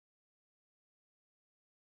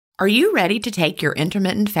Are you ready to take your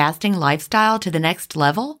intermittent fasting lifestyle to the next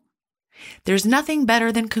level? There's nothing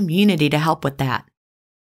better than community to help with that.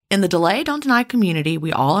 In the Delay Don't Deny community,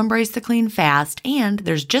 we all embrace the clean fast, and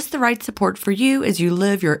there's just the right support for you as you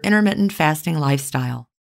live your intermittent fasting lifestyle.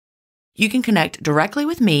 You can connect directly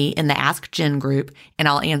with me in the Ask Jen group, and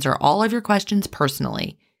I'll answer all of your questions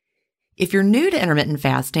personally. If you're new to intermittent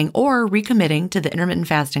fasting or recommitting to the intermittent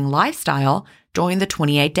fasting lifestyle, join the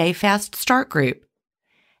 28-Day Fast Start group.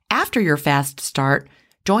 After your fast start,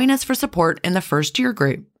 join us for support in the First Year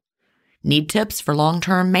group. Need tips for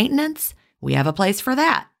long-term maintenance? We have a place for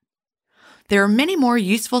that. There are many more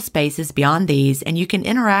useful spaces beyond these, and you can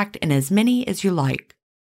interact in as many as you like.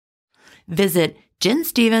 Visit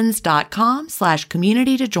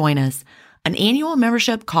jenstevens.com/community to join us. An annual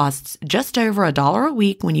membership costs just over $1 a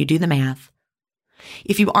week when you do the math.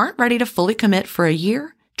 If you aren't ready to fully commit for a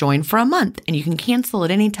year, join for a month and you can cancel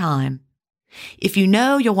at any time. If you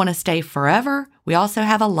know you'll want to stay forever, we also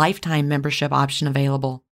have a lifetime membership option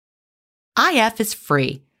available. IF is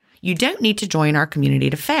free. You don't need to join our community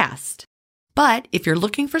to fast. But if you're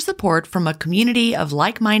looking for support from a community of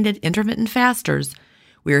like-minded intermittent fasters,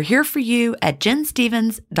 we're here for you at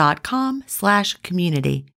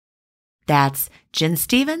jenstevens.com/community. That's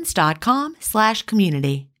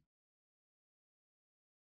jenstevens.com/community.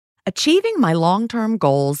 Achieving my long-term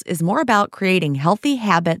goals is more about creating healthy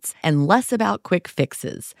habits and less about quick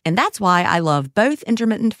fixes. And that's why I love both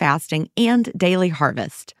intermittent fasting and Daily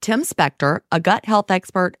Harvest. Tim Spector, a gut health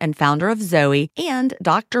expert and founder of Zoe, and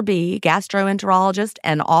Dr. B, gastroenterologist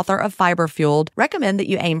and author of Fiber Fueled, recommend that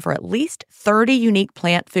you aim for at least 30 unique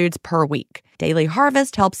plant foods per week. Daily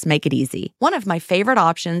Harvest helps make it easy. One of my favorite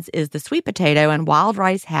options is the sweet potato and wild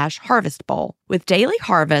rice hash harvest bowl. With Daily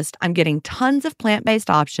Harvest, I'm getting tons of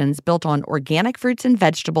plant-based options built on organic fruits and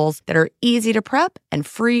vegetables that are easy to prep and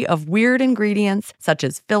free of weird ingredients such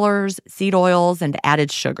as fillers, seed oils, and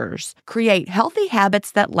added sugars. Create healthy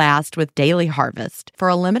habits that last with Daily Harvest. For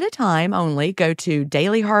a limited time only, go to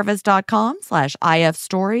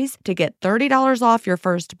dailyharvest.com/ifstories to get $30 off your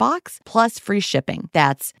first box plus free shipping.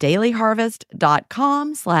 That's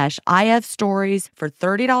dailyharvest.com/ifstories for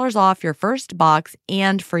 $30 off your first box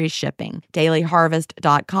and free shipping.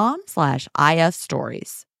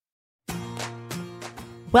 dailyharvest.com/ifstories.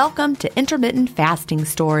 Welcome to Intermittent Fasting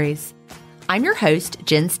Stories. I'm your host,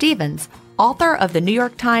 Jen Stevens, author of the New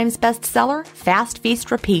York Times bestseller, Fast,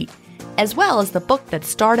 Feast, Repeat, as well as the book that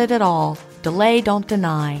started it all, Delay Don't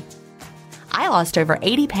Deny. I lost over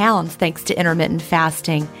 80 pounds thanks to intermittent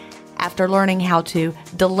fasting after learning how to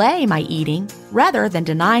delay my eating rather than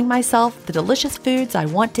denying myself the delicious foods I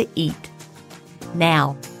want to eat.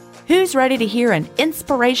 Now, who's ready to hear an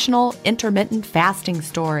inspirational intermittent fasting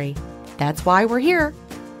story? That's why we're here.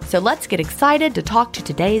 So let's get excited to talk to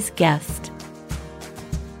today's guest.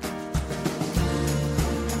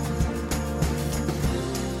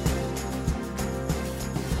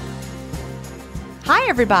 Hi,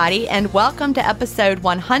 everybody, and welcome to episode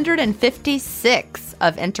 156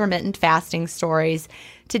 of Intermittent Fasting Stories.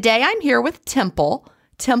 Today I'm here with Temple.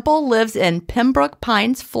 Temple lives in Pembroke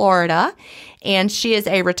Pines, Florida, and she is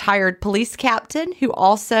a retired police captain who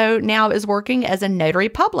also now is working as a notary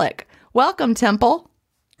public. Welcome, Temple.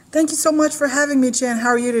 Thank you so much for having me, Jen. How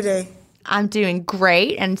are you today? I'm doing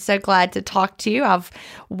great and so glad to talk to you. I've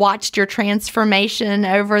watched your transformation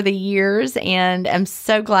over the years and I'm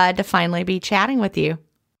so glad to finally be chatting with you.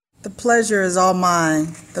 The pleasure is all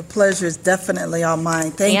mine. The pleasure is definitely all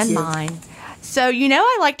mine. Thank you. And mine. So,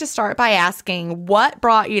 I like to start by asking, what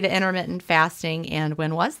brought you to intermittent fasting and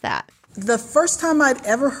when was that? The first time I'd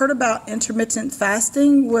ever heard about intermittent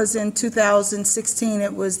fasting was in 2016.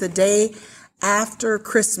 It was the day after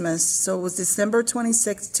Christmas. So it was December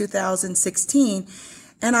 26, 2016.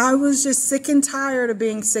 And I was just sick and tired of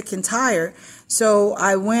being sick and tired. So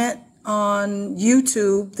I went on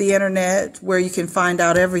YouTube, the internet, where you can find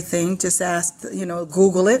out everything. Just ask,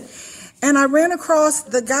 Google it. And I ran across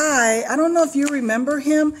the guy. I don't know if you remember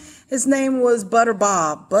him. His name was Butter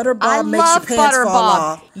Bob. Butter Bob makes your pants fall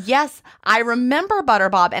off. Yes, I remember Butter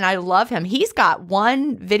Bob, and I love him. He's got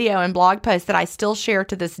one video and blog post that I still share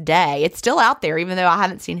to this day. It's still out there, even though I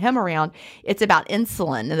haven't seen him around. It's about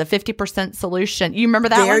insulin and the 50% solution. You remember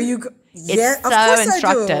that one? There you go. Yeah, it's so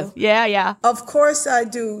instructive. Yeah. Of course I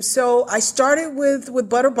do. So I started with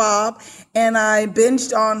Butter Bob, and I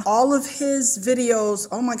binged on all of his videos,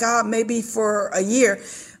 oh my God, maybe for a year.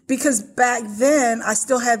 Because back then, I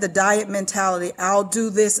still had the diet mentality. I'll do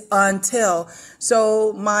this until.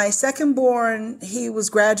 So my second born, he was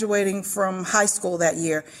graduating from high school that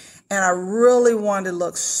year. And I really wanted to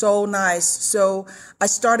look so nice. So I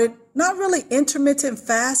started not really intermittent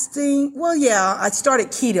fasting. Well, yeah, I started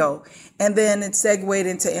keto and then it segued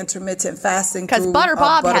into intermittent fasting. Because through, Butter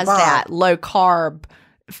Bob Butter has Bob. that low carb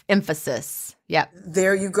emphasis. Yep.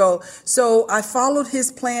 There you go. So I followed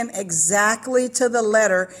his plan exactly to the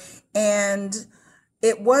letter. And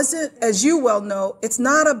it wasn't, as you well know, it's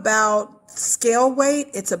not about scale weight.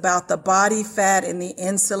 It's about the body fat and the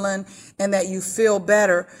insulin and that you feel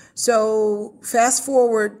better. So fast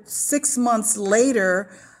forward 6 months later,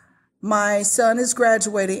 my son is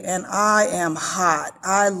graduating and I am hot.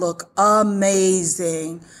 I look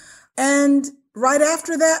amazing. And right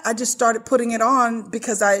after that, I just started putting it on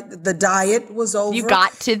because the diet was over. You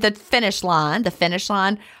got to the finish line. The finish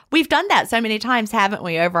line. We've done that so many times, haven't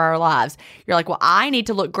we, over our lives? You're like, well, I need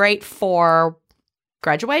to look great for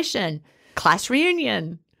graduation, class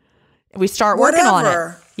reunion. We start working on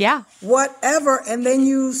it. Yeah. Whatever. And then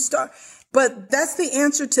you start. But that's the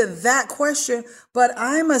answer to that question. But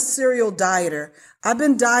I'm a serial dieter. I've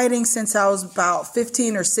been dieting since I was about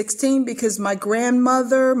 15 or 16 because my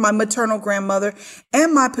grandmother, my maternal grandmother,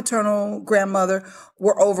 and my paternal grandmother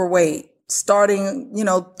were overweight, starting,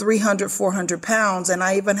 300, 400 pounds. And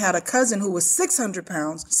I even had a cousin who was 600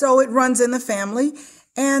 pounds. So it runs in the family.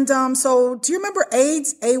 And so do you remember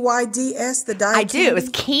AIDS, AIDS, the diet I do. candy? It was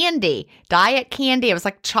candy, diet candy. It was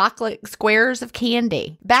like chocolate squares of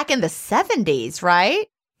candy back in the 70s, right?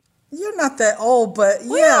 You're not that old, but yeah.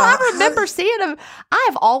 Well, I remember seeing them. I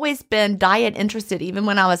have always been diet interested, even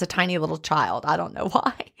when I was a tiny little child. I don't know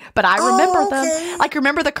why, but I remember them. Like,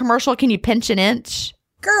 remember the commercial, Can You Pinch an Inch?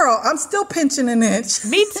 Girl, I'm still pinching an inch.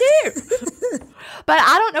 Me too. But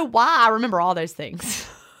I don't know why I remember all those things.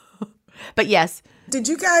 But yes. Did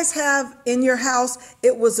you guys have in your house,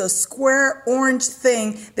 it was a square orange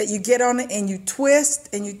thing that you get on it and you twist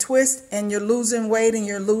and you're losing weight and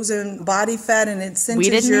you're losing body fat and it cinches We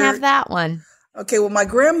didn't have that one. Okay, well, my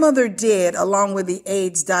grandmother did, along with the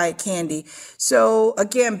AIDS diet candy. So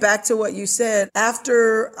again, back to what you said,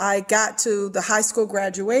 after I got to the high school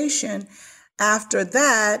graduation, after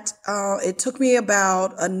that, it took me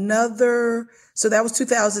about so that was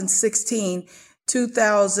 2016.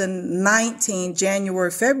 2019,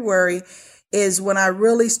 January, February is when I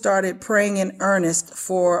really started praying in earnest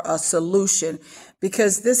for a solution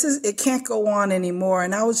because it can't go on anymore.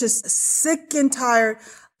 And I was just sick and tired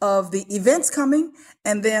of the events coming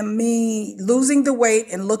and then me losing the weight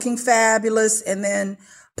and looking fabulous and then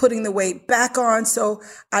putting the weight back on. So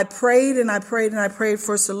I prayed and I prayed and I prayed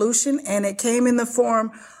for a solution and it came in the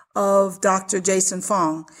form of Dr. Jason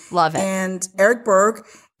Fung. Love it. And Eric Berg.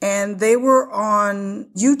 And they were on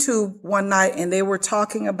YouTube one night and they were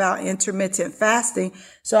talking about intermittent fasting.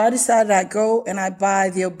 So I decided I'd go and I'd buy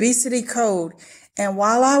the obesity code. And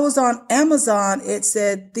while I was on Amazon, it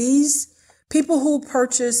said these people who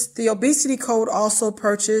purchased the obesity code also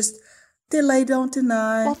purchased Delay Don't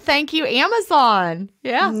Deny. Well, thank you, Amazon.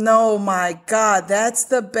 Yeah. No, my God, that's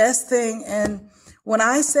the best thing. And when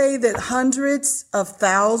I say that hundreds of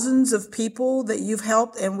thousands of people that you've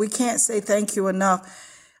helped, and we can't say thank you enough,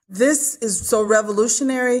 this is so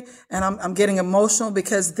revolutionary, and I'm getting emotional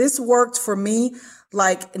because this worked for me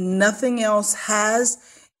like nothing else has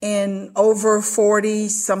in over 40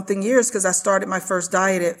 something years because I started my first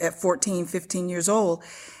diet at 14, 15 years old.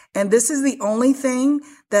 And this is the only thing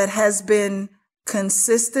that has been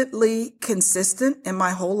consistently consistent in my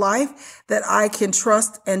whole life that I can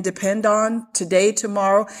trust and depend on today,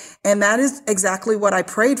 tomorrow. And that is exactly what I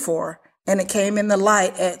prayed for. And it came in the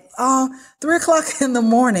light at 3:00 in the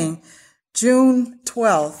morning, June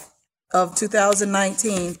 12th of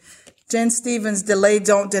 2019. Jen Stevens, Delay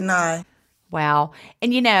Don't Deny. Wow.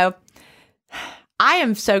 And I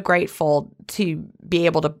am so grateful to be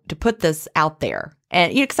able to put this out there.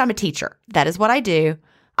 And because I'm a teacher. That is what I do.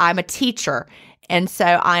 I'm a teacher. And so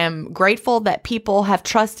I am grateful that people have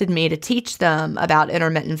trusted me to teach them about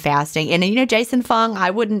intermittent fasting. And, Jason Fung, I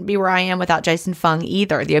wouldn't be where I am without Jason Fung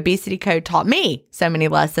either. The Obesity Code taught me so many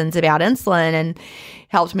lessons about insulin and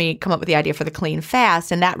helped me come up with the idea for the clean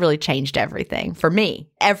fast. And that really changed everything for me,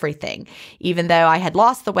 everything. Even though I had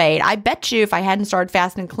lost the weight, I bet you if I hadn't started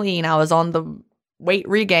fasting clean, I was on the weight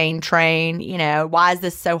regain train. Why is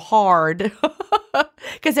this so hard?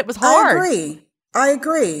 Because it was hard. I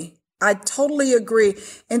agree. I totally agree.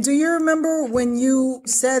 And do you remember when you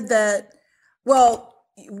said that,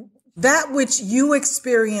 that which you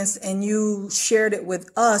experienced and you shared it with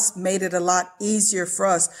us made it a lot easier for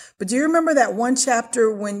us. But do you remember that one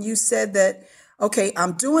chapter when you said that, okay,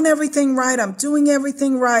 I'm doing everything right.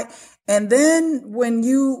 And then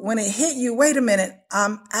when it hit you, wait a minute,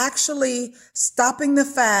 I'm actually stopping the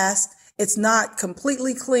fast. It's not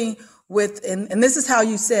completely clean and this is how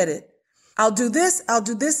you said it. I'll do this, I'll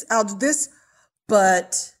do this, I'll do this,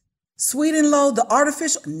 but sweet and low, the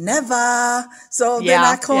artificial, never. So then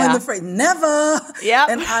I coined the phrase, never. Yep.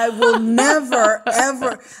 And I will never,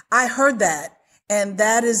 ever. I heard that. And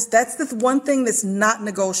that's the one thing that's not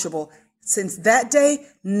negotiable. Since that day,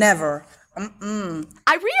 never. I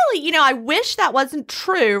really, I wish that wasn't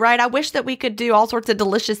true, right? I wish that we could do all sorts of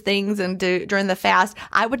delicious things and do during the fast.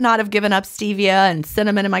 I would not have given up stevia and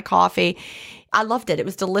cinnamon in my coffee. I loved it. It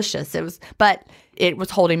was delicious. But it was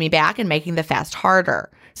holding me back and making the fast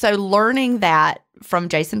harder. So learning that from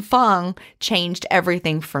Jason Fung changed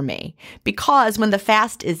everything for me, because when the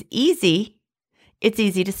fast is easy, it's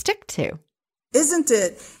easy to stick to. Isn't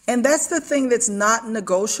it? And that's the thing that's not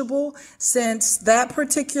negotiable, since that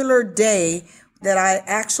particular day that I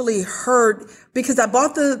actually heard, because I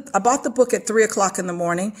bought the book at 3:00 in the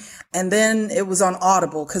morning, and then it was on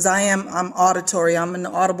Audible, because I'm auditory. I'm an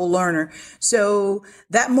Audible learner. So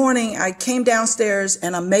that morning I came downstairs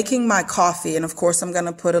and I'm making my coffee. And of course I'm going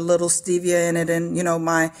to put a little stevia in it and,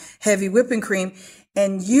 my heavy whipping cream.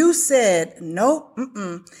 And you said, no,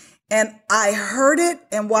 And I heard it,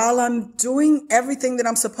 and while I'm doing everything that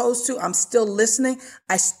I'm supposed to, I'm still listening.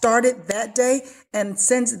 I started that day, and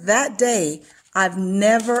since that day, I've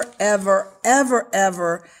never, ever, ever,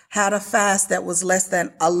 ever had a fast that was less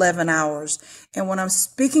than 11 hours. And when I'm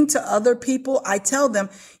speaking to other people, I tell them,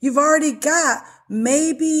 you've already got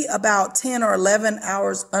maybe about 10 or 11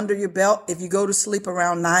 hours under your belt. If you go to sleep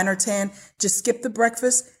around 9 or 10, just skip the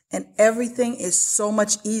breakfast, and everything is so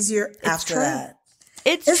much easier after that.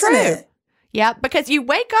 It's Isn't true. it? Yeah, because you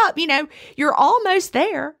wake up, you're almost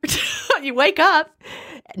there. You wake up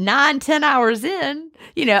 9-10 hours in,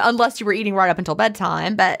 unless you were eating right up until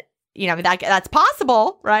bedtime. But, that's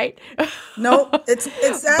possible, right? No,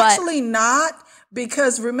 it's actually not,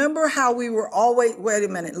 because remember how we were always, wait a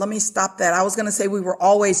minute, let me stop that. I was going to say we were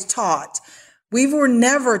always taught. We were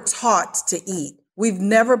never taught to eat. We've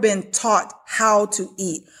never been taught how to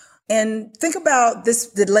eat. And think about this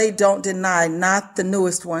Delay, Don't Deny, not the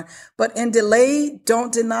newest one, but in Delay,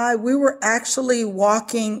 Don't Deny, we were actually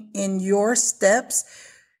walking in your steps.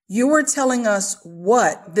 You were telling us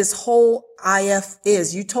what this whole IF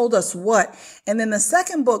is. You told us what. And then the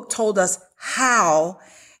second book told us how.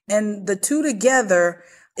 And the two together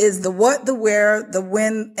is the what, the where, the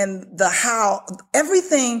when, and the how.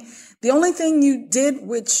 Everything. The only thing you did,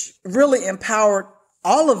 which really empowered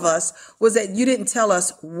all of us, was that you didn't tell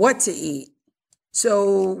us what to eat.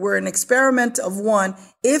 So we're an experiment of one.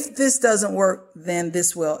 If this doesn't work, then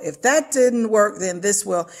this will. If that didn't work, then this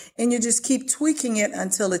will. And you just keep tweaking it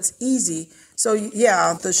until it's easy. So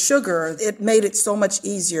yeah, the sugar, it made it so much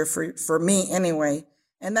easier for me anyway.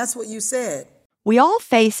 And that's what you said. We all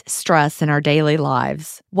face stress in our daily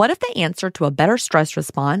lives. What if the answer to a better stress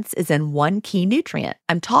response is in one key nutrient?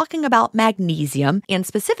 I'm talking about magnesium, and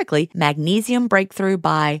specifically Magnesium Breakthrough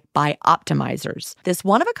by Bioptimizers. This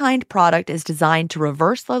one-of-a-kind product is designed to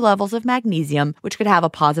reverse low levels of magnesium, which could have a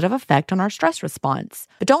positive effect on our stress response.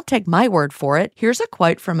 But don't take my word for it. Here's a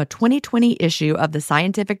quote from a 2020 issue of the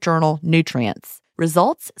scientific journal Nutrients.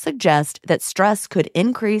 Results suggest that stress could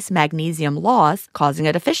increase magnesium loss, causing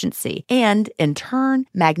a deficiency. And, in turn,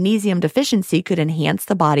 magnesium deficiency could enhance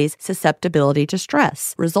the body's susceptibility to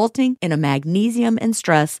stress, resulting in a magnesium and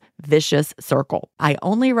stress vicious circle. I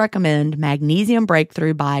only recommend Magnesium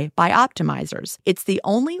Breakthrough by Bioptimizers. It's the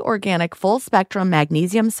only organic full-spectrum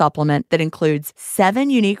magnesium supplement that includes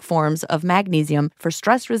 7 unique forms of magnesium for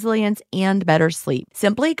stress resilience and better sleep.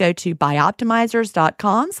 Simply go to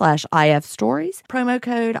bioptimizers.com/IFstories, promo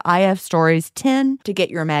code IFstories10 to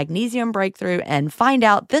get your Magnesium Breakthrough and find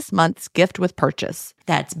out this month's gift with purchase.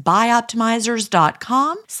 That's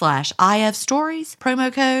bioptimizers.com/IFstories,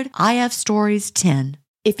 promo code IFstories10.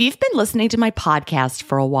 If you've been listening to my podcast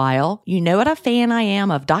for a while, you know what a fan I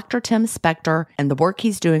am of Dr. Tim Spector and the work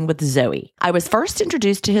he's doing with Zoe. I was first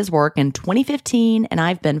introduced to his work in 2015, and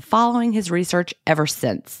I've been following his research ever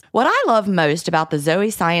since. What I love most about the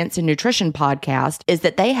Zoe Science and Nutrition podcast is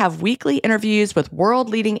that they have weekly interviews with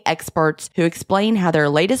world-leading experts who explain how their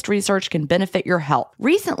latest research can benefit your health.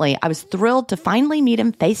 Recently, I was thrilled to finally meet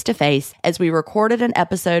him face-to-face as we recorded an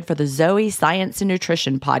episode for the Zoe Science and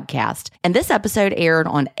Nutrition podcast, and this episode aired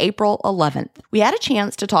on April 11th. We had a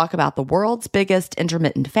chance to talk about the world's biggest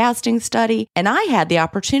intermittent fasting study, and I had the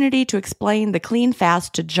opportunity to explain the clean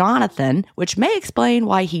fast to Jonathan, which may explain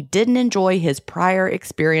why he didn't enjoy his prior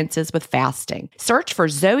experiences with fasting. Search for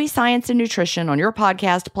Zoe Science and Nutrition on your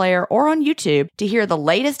podcast player or on YouTube to hear the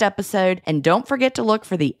latest episode, and don't forget to look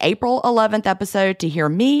for the April 11th episode to hear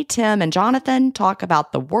me, Tim, and Jonathan talk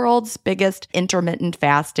about the world's biggest intermittent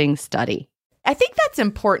fasting study. I think that's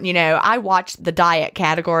important. I watch the diet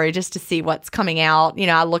category just to see what's coming out.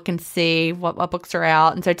 I look and see what books are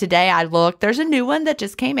out. And so today I looked, there's a new one that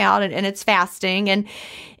just came out and it's fasting. And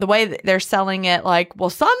the way that they're selling it, like,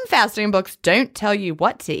 well, some fasting books don't tell you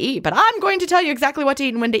what to eat, but I'm going to tell you exactly what to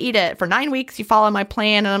eat and when to eat it. For 9 weeks, you follow my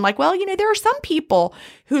plan. And I'm like, well, there are some people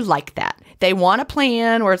who like that. They want a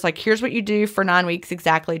plan where it's like, here's what you do for 9 weeks,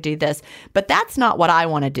 exactly do this. But that's not what I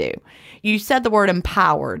want to do. You said the word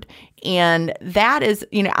empowered. And that is,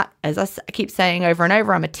 as I keep saying over and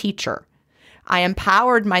over, I'm a teacher. I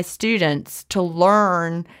empowered my students to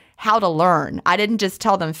learn how to learn. I didn't just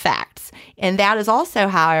tell them facts. And that is also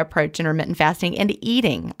how I approach intermittent fasting and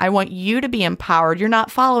eating. I want you to be empowered. You're not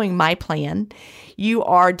following my plan. You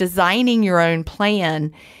are designing your own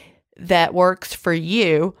plan that works for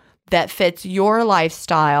you, that fits your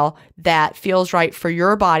lifestyle, that feels right for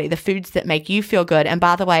your body, the foods that make you feel good. And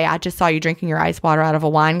by the way, I just saw you drinking your ice water out of a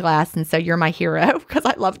wine glass, and so you're my hero because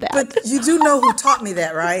I love that. But you do know who taught me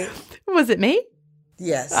that, right? Was it me?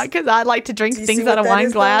 Yes. Because I like to drink things out of wine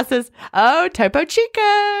glasses. Oh, Topo Chico.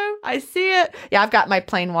 I see it. Yeah, I've got my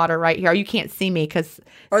plain water right here. You can't see me because...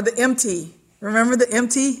 Or the MT. Remember the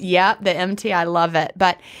MT? Yeah, the MT. I love it.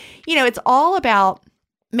 But, it's all about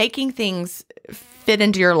making things fit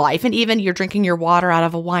into your life. And even you're drinking your water out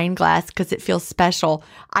of a wine glass because it feels special.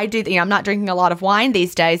 I do, I'm not drinking a lot of wine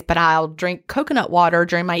these days, but I'll drink coconut water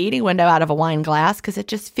during my eating window out of a wine glass because it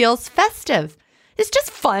just feels festive. It's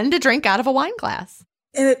just fun to drink out of a wine glass.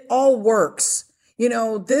 And it all works.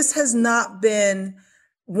 This has not been,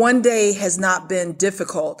 one day has not been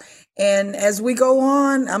difficult. And as we go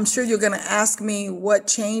on, I'm sure you're going to ask me what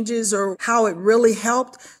changes or how it really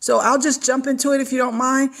helped. So I'll just jump into it if you don't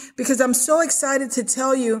mind, because I'm so excited to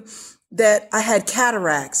tell you that I had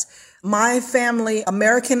cataracts. My family,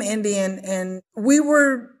 American Indian, and we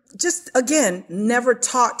were just, again, never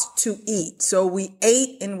taught to eat. So we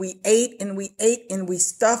ate and we ate and we ate and we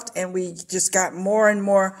stuffed and we just got more and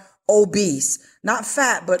more obese. Not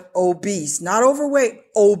fat, but obese. Not overweight,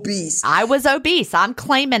 obese. I was obese. I'm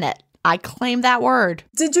claiming it. I claim that word.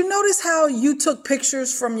 Did you notice how you took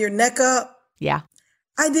pictures from your neck up? Yeah.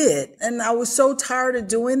 I did. And I was so tired of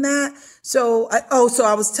doing that. So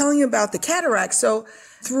I was telling you about the cataract. So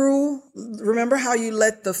remember how you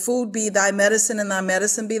let the food be thy medicine and thy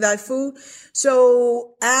medicine be thy food?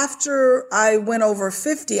 So after I went over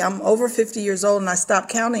 50, I'm over 50 years old and I stopped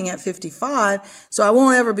counting at 55. So I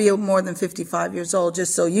won't ever be more than 55 years old,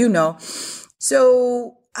 just so you know.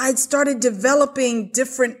 So I started developing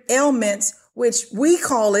different ailments, which we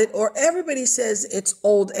call it, or everybody says it's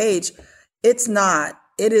old age. It's not.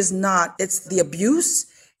 It is not. It's the abuse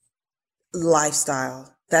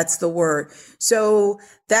lifestyle. That's the word. So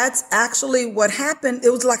that's actually what happened.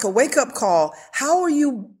 It was like a wake up call. How are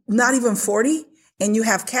you not even 40 and you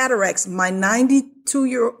have cataracts? My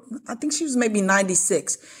 92-year-old, I think she was maybe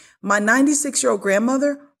 96. My 96-year-old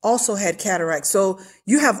grandmother also had cataracts. So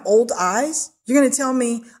you have old eyes. You're going to tell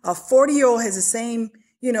me a 40-year-old has the same,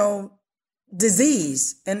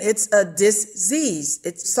 disease, and it's a disease.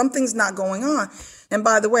 Something's not going on. And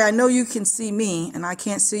by the way, I know you can see me and I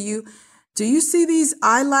can't see you. Do you see these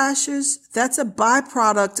eyelashes? That's a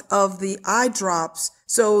byproduct of the eye drops.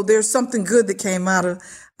 So there's something good that came out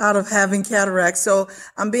of having cataracts. So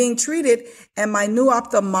I'm being treated, and my new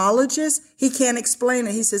ophthalmologist, he can't explain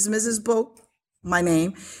it. He says, Mrs. Boak, my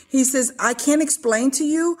name. He says, I can't explain to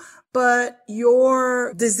you, but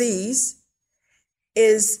your disease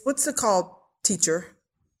is, what's it called, teacher?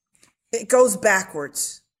 It goes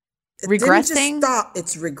backwards. Regressing? It didn't just stop.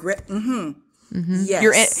 It's regret. Mm-hmm. Mm-hmm.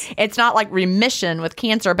 Yes. It's not like remission with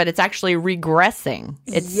cancer, but it's actually regressing.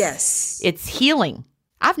 It's healing.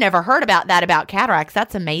 I've never heard about that about cataracts.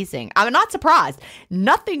 That's amazing. I'm not surprised.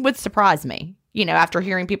 Nothing would surprise me. After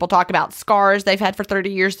hearing people talk about scars they've had for 30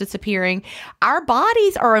 years disappearing, our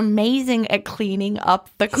bodies are amazing at cleaning up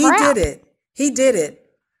the crap. He did it.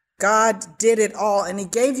 God did it all. And he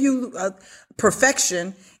gave you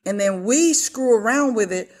perfection. And then we screw around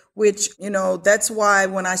with it, which, that's why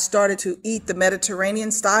when I started to eat the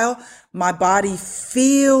Mediterranean style, my body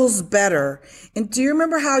feels better. And do you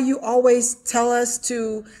remember how you always tell us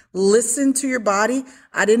to listen to your body?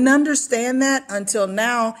 I didn't understand that until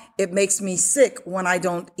now. It makes me sick when I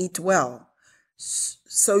don't eat well.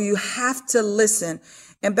 So you have to listen.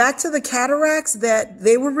 And back to the cataracts, that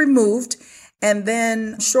they were removed. And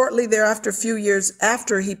then shortly thereafter, a few years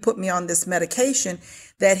after he put me on this medication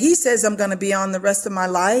that he says I'm going to be on the rest of my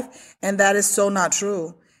life. And that is so not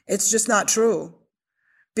true. It's just not true.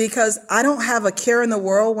 Because I don't have a care in the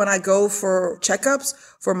world when I go for checkups,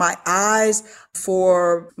 for my eyes,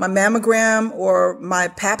 for my mammogram or my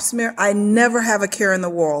pap smear. I never have a care in the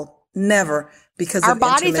world. Never, because Our of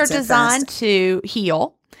bodies are intermittent designed fasting. to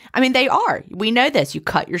heal. I mean, they are. We know this. You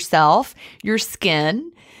cut yourself, your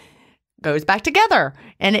skin goes back together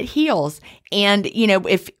and it heals. And,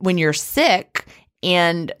 if when you're sick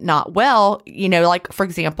and not well, like for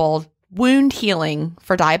example, wound healing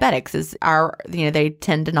for diabetics is they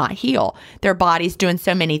tend to not heal. Their body's doing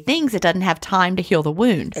so many things, it doesn't have time to heal the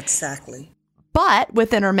wound. Exactly. But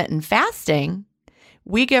with intermittent fasting,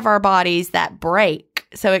 we give our bodies that break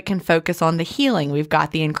so it can focus on the healing. We've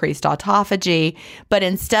got the increased autophagy, but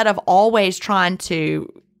instead of always trying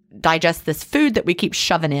to digest this food that we keep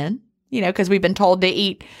shoving in, because we've been told to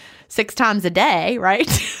eat 6 times a day, right?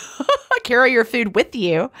 Carry your food with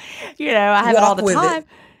you. I have it all the time.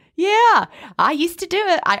 Yeah, I used to do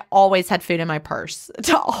it. I always had food in my purse.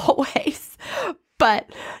 Always. But,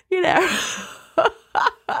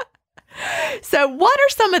 So what are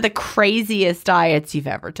some of the craziest diets you've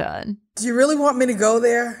ever done? Do you really want me to go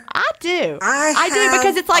there? I do. I do,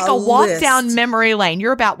 because it's like a walk list. down memory lane.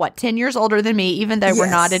 You're about, 10 years older than me, even though we're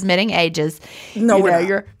not admitting ages. No, we're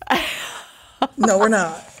not. No, we're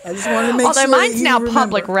not. I just wanted to make Although sure mine's you now remember.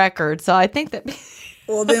 Public record, so I think that...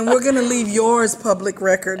 Well, then we're going to leave yours public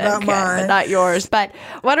record, not mine. Not yours. But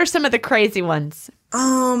what are some of the crazy ones?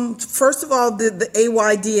 First of all, the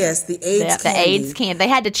AIDS, the AIDS The candy. AIDS candy. They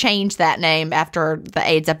had to change that name after the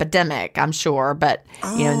AIDS epidemic, I'm sure. But,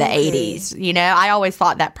 in the 80s. I always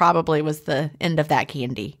thought that probably was the end of that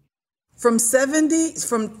candy. From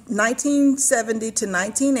 1970 to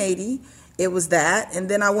 1980, it was that. And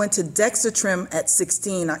then I went to Dexatrim at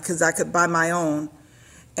 16 because I could buy my own.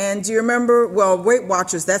 And do you remember, Weight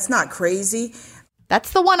Watchers, that's not crazy.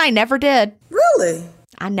 That's the one I never did. Really?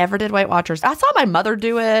 I never did Weight Watchers. I saw my mother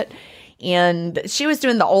do it, and she was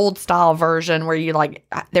doing the old style version where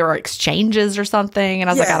there were exchanges or something. And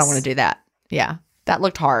I was like, I don't want to do that. Yeah, that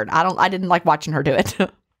looked hard. I didn't like watching her do it.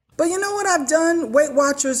 But you know what? I've done Weight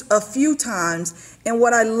Watchers a few times. And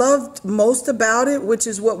what I loved most about it, which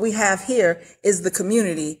is what we have here, is the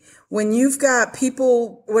community. When you've got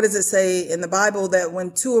people, what does it say in the Bible, that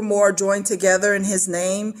when 2 or more are joined together in his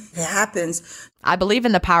name, it happens. I believe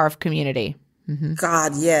in the power of community. Mm-hmm.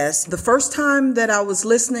 God, yes. The first time that I was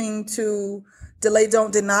listening to Delay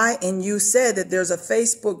Don't Deny, and you said that there's a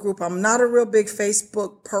Facebook group. I'm not a real big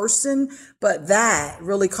Facebook person, but that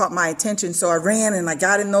really caught my attention. So I ran and I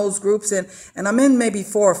got in those groups, and I'm in maybe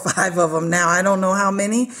 4 or 5 of them now. I don't know how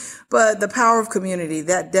many, but the power of community,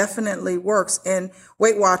 that definitely works. And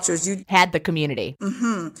Weight Watchers, you had the community.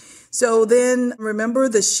 Mm-hmm. So then remember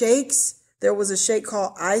the shakes? There was a shake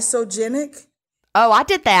called Isogenic. Oh, I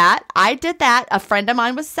did that. A friend of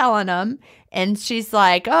mine was selling them. And she's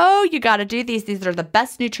like, oh, you got to do these. These are the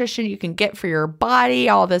best nutrition you can get for your body,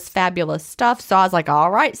 all this fabulous stuff. So I was like,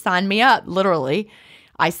 all right, sign me up. Literally,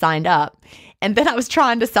 I signed up. And then I was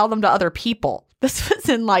trying to sell them to other people. This was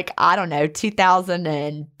in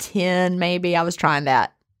 2010 maybe. I was trying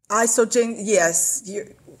that. Isogenic, yes.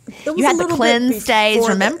 You had the cleanse days.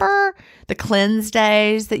 Remember the cleanse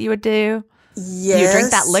days that you would do? Yes. You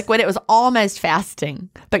drink that liquid. It was almost fasting,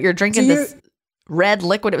 but you're drinking this red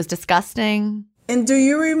liquid. It was disgusting. And do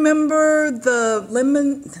you remember the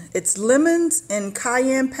lemon? It's lemons and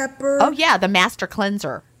cayenne pepper. Oh, yeah. The Master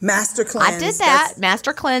Cleanser. Master Cleanse. I did that.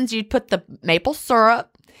 Master Cleanse. You'd put the maple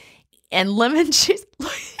syrup and lemon juice.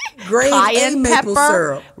 Grade cayenne A maple pepper,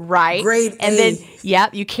 syrup. Right. Grade and A. then,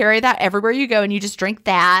 you carry that everywhere you go, and you just drink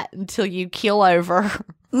that until you keel over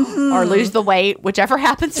or lose the weight, whichever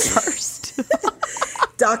happens first.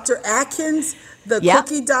 Dr. Atkins, the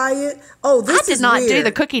cookie diet. Oh, this is I did not weird. do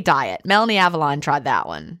the cookie diet. Melanie Avalon tried that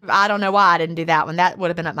one. I don't know why I didn't do that one. That would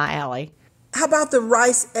have been up my alley. How about the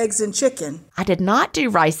rice, eggs, and chicken? I did not do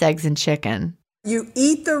rice, eggs, and chicken. You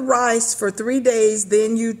eat the rice for 3 days,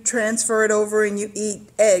 then you transfer it over and you eat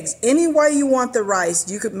eggs. Any way you want the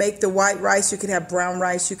rice. You could make the white rice, you could have brown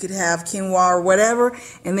rice, you could have quinoa or whatever,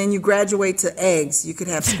 and then you graduate to eggs. You could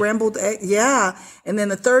have scrambled eggs. Yeah. And then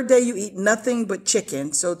the 3rd day you eat nothing but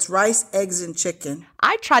chicken. So it's rice, eggs, and chicken.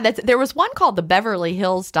 I tried that. There was one called the Beverly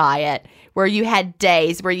Hills diet where you had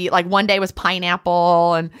days where you one day was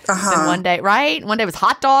pineapple and then one day, right? One day was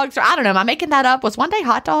hot dogs. Or I don't know. Am I making that up? Was one day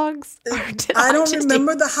hot dogs? I don't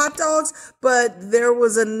remember the hot dogs, but there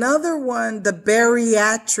was another one, the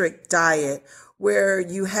bariatric diet, where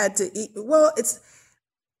you had to eat. Well,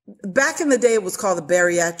 back in the day, it was called the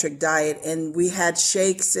bariatric diet, and we had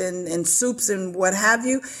shakes and soups and what have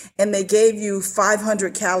you, and they gave you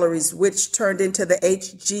 500 calories, which turned into the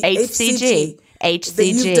HCG. That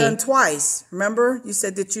you've done twice. Remember? You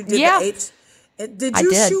said that you did the H. Did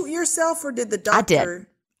you shoot yourself or did the doctor?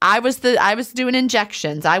 I was doing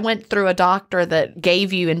injections. I went through a doctor that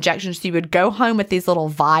gave you injections. So you would go home with these little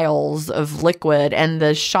vials of liquid and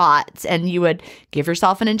the shots, and you would give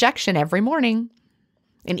yourself an injection every morning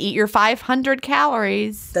and eat your 500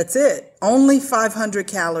 calories. That's it. Only 500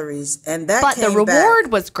 calories. And that But came the reward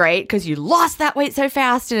back was great because you lost that weight so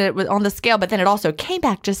fast and it was on the scale, but then it also came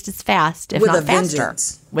back just as fast, if with not a faster.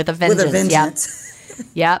 vengeance. With a vengeance. With a vengeance.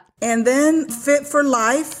 Yep. Yep. And then Fit for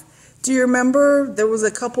Life. Do you remember there was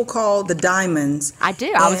a couple called the Diamonds? I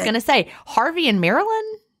do. I was going to say, Harvey and Marilyn,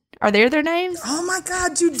 are they their names? Oh my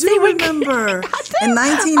God, you do remember. In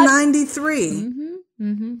 1993.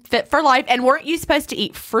 Fit for Life. And weren't you supposed to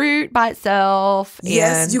eat fruit by itself?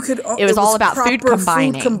 Yes, you could. It was all about food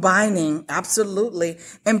combining. Food combining, absolutely.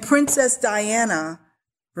 And Princess Diana,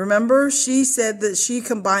 remember, she said that she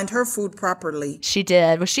combined her food properly. She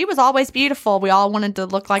did. Well, she was always beautiful. We all wanted to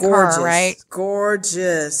look like her, right?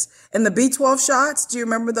 Gorgeous. And the B12 shots, do you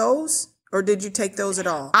remember those? Or did you take those at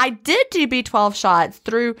all? I did do B12 shots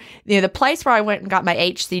through, the place where I went and got my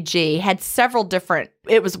HCG had several different,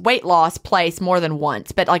 it was weight loss place more than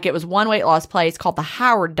once, but like it was one weight loss place called the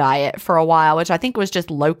Howard Diet for a while, which I think was just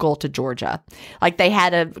local to Georgia. Like they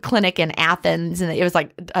had a clinic in Athens and it was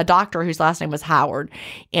like a doctor whose last name was Howard.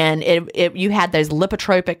 And you had those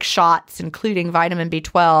lipotropic shots, including vitamin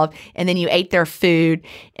B12, and then you ate their food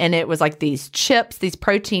and it was like these chips, these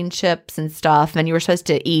protein chips and stuff. And you were supposed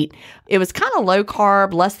to eat, it was kind of low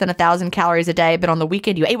carb, less than 1,000 calories a day, but on the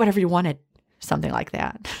weekend you ate whatever you wanted, something like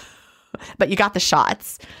that. But you got the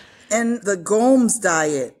shots. And the Gomes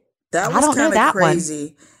diet, that was kind of crazy.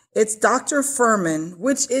 One. It's Dr. Furman,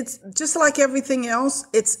 which it's just like everything else,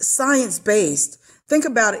 it's science-based. Think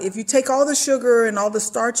about it. If you take all the sugar and all the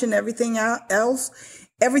starch and everything else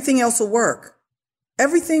will work.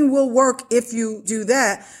 Everything will work if you do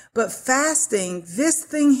that. But fasting, this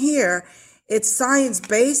thing here, it's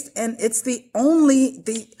science-based and it's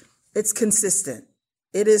it's consistent.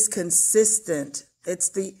 It is consistent.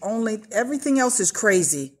 It's everything else is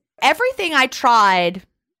crazy. Everything I tried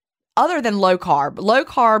other than low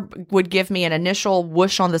carb would give me an initial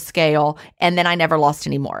whoosh on the scale and then I never lost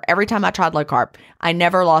any more. Every time I tried low carb, I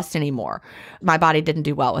never lost any more. My body didn't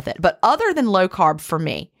do well with it. But other than low carb for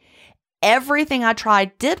me, everything I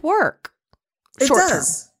tried did work. It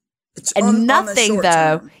does. And nothing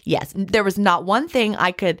though, yes, there was not one thing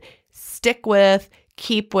I could stick with,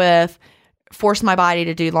 keep with, force my body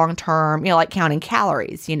to do long term, like counting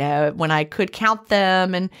calories, when I could count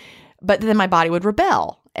them but then my body would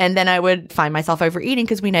rebel. And then I would find myself overeating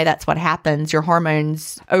because we know that's what happens. Your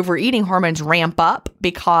overeating hormones ramp up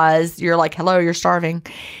because you're like, hello, you're starving.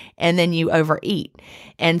 And then you overeat.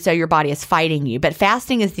 And so your body is fighting you. But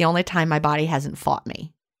fasting is the only time my body hasn't fought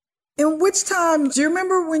me. In which time, do you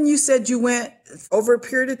remember when you said you went over a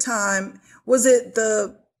period of time? Was it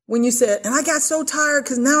when you said, and I got so tired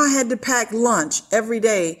because now I had to pack lunch every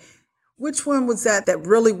day? Which one was that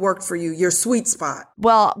really worked for you, your sweet spot?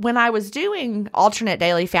 Well, when I was doing alternate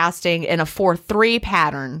daily fasting in a 4-3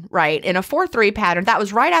 pattern, right? In a 4-3 pattern, that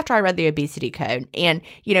was right after I read the obesity code. And,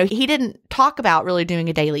 he didn't talk about really doing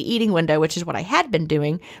a daily eating window, which is what I had been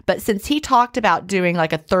doing. But since he talked about doing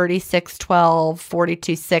like a 36-12,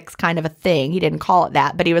 42-6 kind of a thing, he didn't call it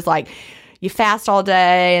that, but he was like, you fast all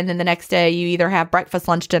day and then the next day you either have breakfast,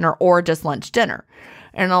 lunch, dinner, or just lunch, dinner.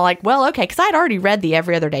 And I'm like, well, okay, because I'd already read the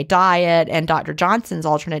Every Other Day Diet and Dr. Johnson's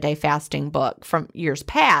alternate day fasting book from years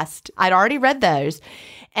past. I'd already read those.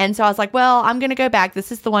 And so I was like, well, I'm going to go back.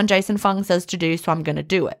 This is the one Jason Fung says to do, so I'm going to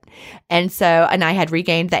do it. And I had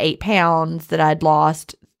regained the 8 pounds that I'd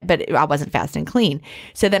lost, but I wasn't fasting clean.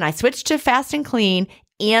 So then I switched to fasting clean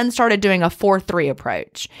and started doing a 4-3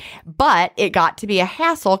 approach. But it got to be a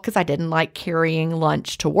hassle because I didn't like carrying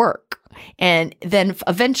lunch to work. And then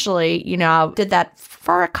eventually, I did that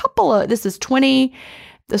for this was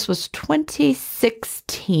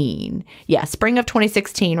 2016. Yeah, spring of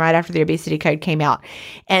 2016, right after the obesity code came out.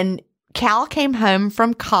 And Cal came home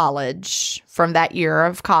from college, from that year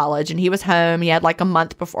of college, and he was home. He had like a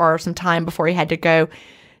month before, or some time before he had to go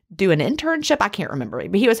do an internship. I can't remember,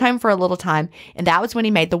 but he was home for a little time. And that was when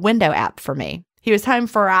he made the Window app for me. He was home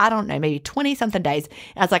for, I don't know, maybe 20-something days.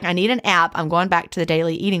 And I was like, I need an app. I'm going back to the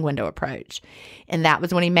daily eating window approach. And that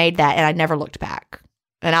was when he made that, and I never looked back.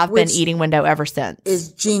 And I've been eating window ever since. It's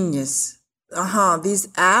genius. These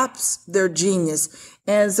apps, they're genius.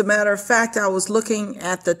 And as a matter of fact, I was looking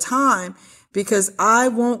at the time because I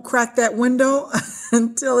won't crack that window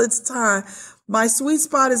until it's time. My sweet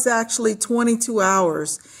spot is actually 22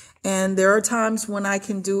 hours. And there are times when I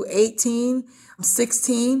can do 18,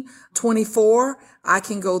 16, 24. I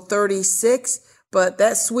can go 36, but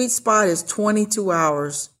that sweet spot is 22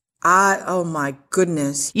 hours. Oh my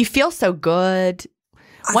goodness. You feel so good.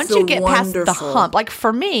 Once you get past the hump, like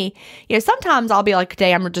for me, sometimes I'll be like,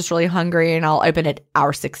 today I'm just really hungry and I'll open at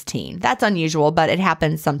hour 16. That's unusual, but it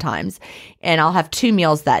happens sometimes. And I'll have 2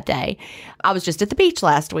 meals that day. I was just at the beach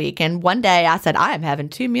last week, and one day I said, I am having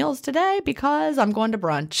 2 meals today because I'm going to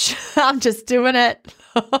brunch. I'm just doing it.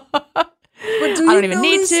 I don't even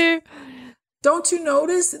need to. Don't you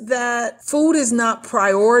notice that food is not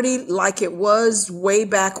priority like it was way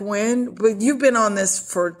back when? But you've been on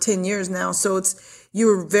this for 10 years now, so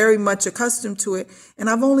you're very much accustomed to it. And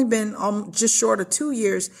I've only been just short of 2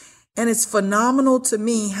 years. And it's phenomenal to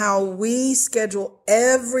me how we schedule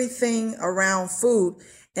everything around food.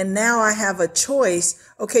 And now I have a choice.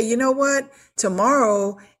 Okay, you know what?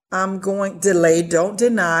 Tomorrow I'm going, delay, don't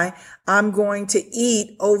deny. I'm going to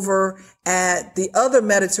eat over at the other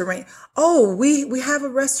Mediterranean. Oh, we have a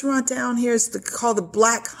restaurant down here. It's called the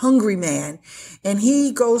Black Hungry Man. And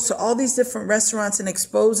he goes to all these different restaurants and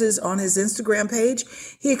exposes on his Instagram page.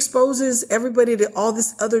 He exposes everybody to all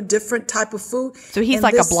this other different type of food. So he's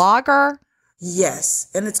like a blogger? Yes.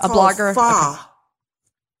 And it's called blogger? Pho.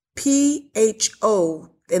 Okay. Pho.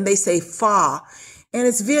 And they say Pho. And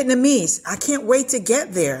it's Vietnamese. I can't wait to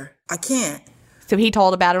get there. I can't. So he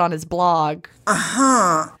told about it on his blog.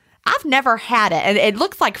 Uh-huh. I've never had it. And it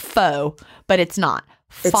looks like pho, but it's not.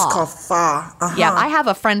 Pho. It's called pho. Uh-huh. Yeah, I have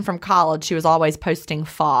a friend from college. She was always posting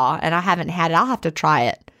pho, and I haven't had it. I'll have to try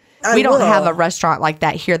it. We don't have a restaurant like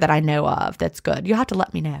that here that I know of that's good. You'll have to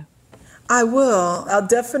let me know. I will. I'll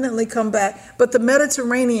definitely come back. But the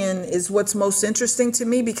Mediterranean is what's most interesting to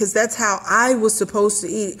me because that's how I was supposed to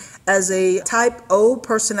eat. As a type O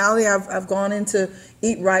personality, I've gone into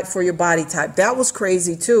eat right for your body type. That was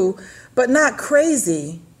crazy too, but not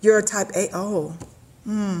crazy. You're a type A. Oh,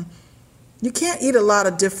 you can't eat a lot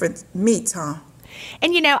of different meats, huh?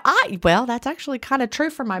 And well, that's actually kind of true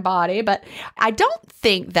for my body, but I don't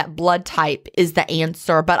think that blood type is the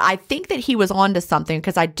answer, but I think that he was onto something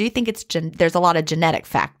because I do think there's a lot of genetic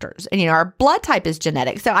factors and, our blood type is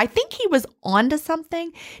genetic. So I think he was onto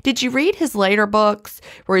something. Did you read his later books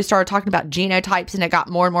where he started talking about genotypes and it got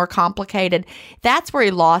more and more complicated? That's where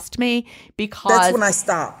he lost me because that's when I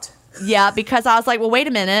stopped. Yeah, because I was like, well, wait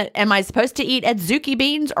a minute. Am I supposed to eat adzuki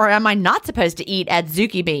beans or am I not supposed to eat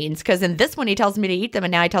adzuki beans? Because in this one, he tells me to eat them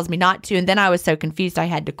and now he tells me not to. And then I was so confused I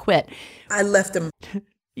had to quit. I left him.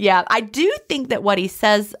 Yeah, I do think that what he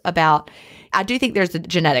says I do think there's a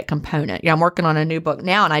genetic component. I'm working on a new book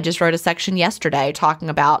now, and I just wrote a section yesterday talking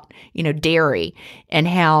about, dairy and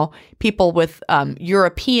how people with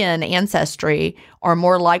European ancestry are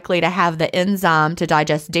more likely to have the enzyme to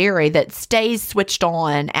digest dairy that stays switched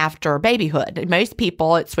on after babyhood. Most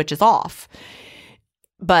people, it switches off.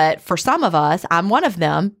 But for some of us, I'm one of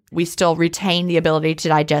them, we still retain the ability to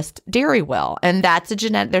digest dairy well. And that's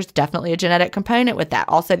there's definitely a genetic component with that.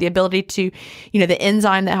 Also the ability to, the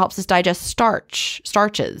enzyme that helps us digest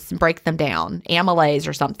starches and break them down, amylase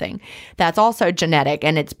or something. That's also genetic.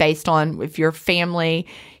 And it's based on if your family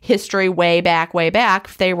history way back,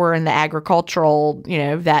 if they were in the agricultural,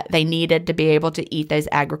 that they needed to be able to eat those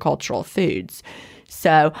agricultural foods.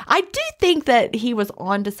 So I do think that he was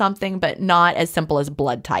onto something, but not as simple as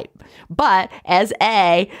blood type. But as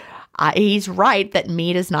he's right that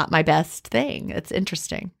meat is not my best thing. It's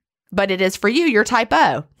interesting. But it is for you. You're type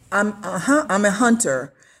O. I'm a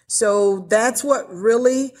hunter. So that's what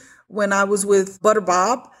really, when I was with Butter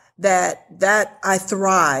Bob, that I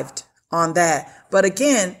thrived on that. But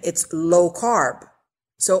again, it's low carb.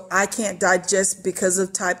 So I can't digest because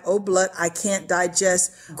of type O blood. I can't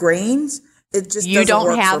digest grains. It just you doesn't don't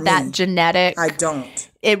work have for that me. genetic. I don't.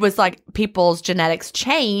 It was like people's genetics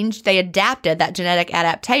changed. They adapted that genetic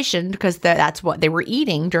adaptation because that's what they were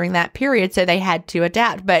eating during that period. So they had to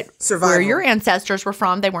adapt. But Survival. Where your ancestors were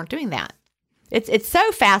from, they weren't doing that. It's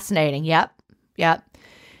so fascinating. Yep.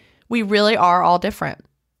 We really are all different.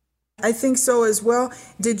 I think so as well.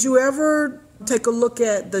 Did you ever take a look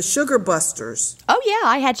at the Sugar Busters? Oh, yeah.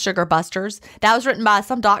 I had Sugar Busters. That was written by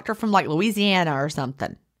some doctor from like Louisiana or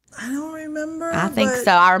something. I don't remember. I think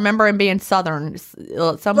so. I remember him being Southern,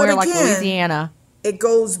 somewhere like Louisiana. It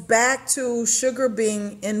goes back to sugar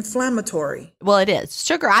being inflammatory. Well, it is.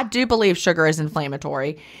 Sugar, I do believe sugar is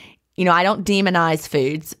inflammatory. I don't demonize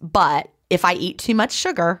foods, but if I eat too much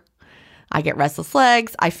sugar, I get restless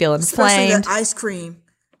legs. I feel inflamed. Especially the ice cream.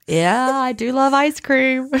 Yeah, I do love ice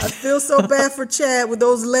cream. I feel so bad for Chad with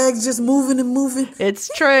those legs just moving and moving. It's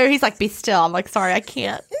true. He's like, be still. I'm like, sorry, I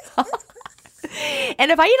can't.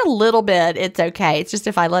 And if I eat a little bit, it's okay. It's just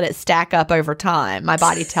if I let it stack up over time, my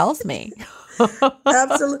body tells me.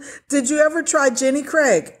 Absolutely. Did you ever try Jenny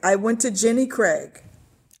Craig? I went to Jenny Craig.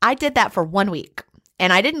 I did that for 1 week.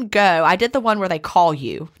 And I didn't go. I did the one where they call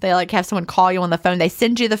you. They like have someone call you on the phone. They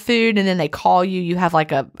send you the food and then they call you. You have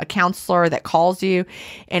like a counselor that calls you.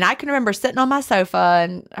 And I can remember sitting on my sofa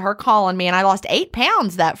and her calling me, and I lost 8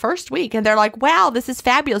 pounds that first week. And they're like, wow, this is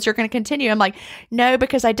fabulous. You're going to continue. I'm like, no,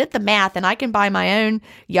 because I did the math and I can buy my own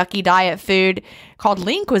yucky diet food called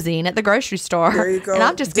Lean Cuisine at the grocery store. There you go. And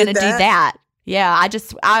I'm just going to do that. Yeah, I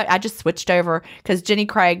just switched over because Jenny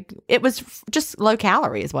Craig, it was just low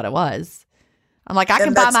calorie is what it was. I'm like, I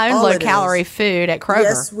can buy my own low-calorie food at Kroger.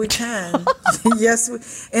 Yes, we can.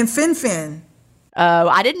 And Fin. Oh,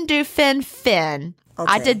 I didn't do Fin. Okay.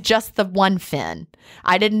 I did just the one Fin.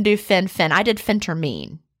 I didn't do Fin. I did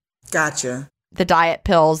Phentermine. Gotcha. The diet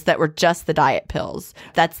pills that were just the diet pills.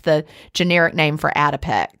 That's the generic name for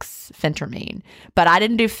Adipex, Phentermine. But I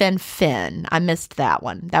didn't do Fin. I missed that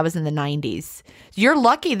one. That was in the 90s. You're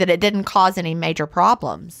lucky that it didn't cause any major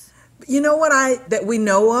problems. You know what that we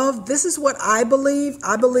know of? This is what I believe.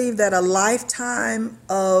 I believe that a lifetime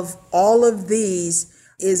of all of these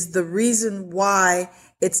is the reason why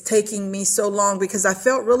it's taking me so long, because I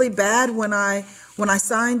felt really bad when I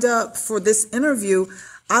signed up for this interview.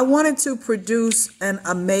 I wanted to produce an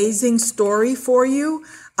amazing story for you.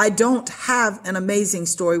 I don't have an amazing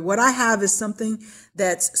story. What I have is something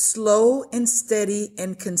that's slow and steady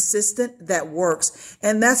and consistent that works.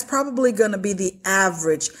 And that's probably going to be the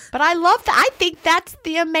average. But I love that. I think that's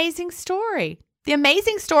the amazing story. The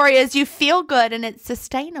amazing story is you feel good and it's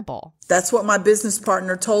sustainable. That's what my business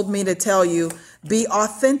partner told me to tell you. Be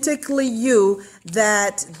authentically you,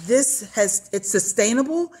 that it's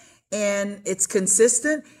sustainable and it's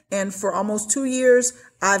consistent. And for almost 2 years,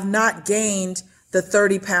 I've not gained the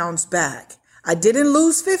 30 pounds back. I didn't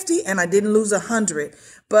lose 50 and I didn't lose 100,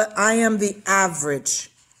 but I am the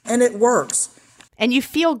average and it works. And you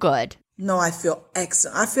feel good. No, I feel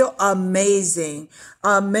excellent. I feel amazing.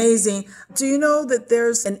 Amazing. Do you know that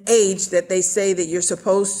there's an age that they say that you're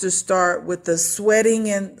supposed to start with the sweating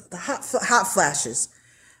and the hot flashes?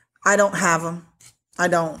 I don't have them. I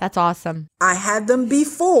don't. That's awesome. I had them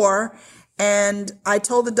before. And I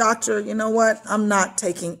told the doctor, you know what? I'm not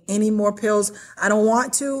taking any more pills. I don't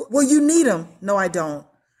want to. Well, you need them. No, I don't.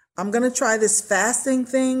 I'm going to try this fasting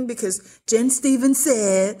thing because Jen Stevens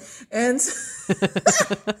said, and,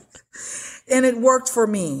 and it worked for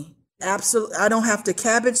me. Absolutely. I don't have to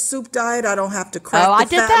cabbage soup diet. I don't have to crack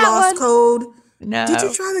the fat loss code. No. Did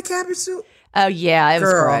you try the cabbage soup? Oh, yeah. It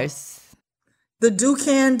was gross. The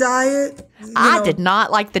Dukan diet. I did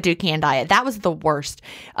not like the Dukan diet. That was the worst.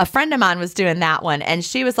 A friend of mine was doing that one, and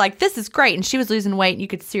she was like, this is great. And she was losing weight, and you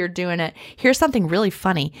could see her doing it. Here's something really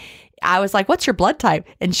funny. I was like, what's your blood type?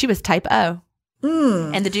 And she was type O.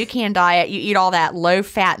 And the Dukan diet, you eat all that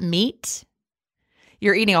low-fat meat.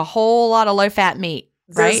 You're eating a whole lot of low-fat meat,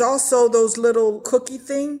 right? There's also those little cookie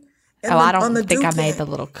thing. I don't think I made the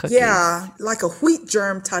little cookies. Yeah, like a wheat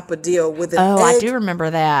germ type of deal with an egg. I do remember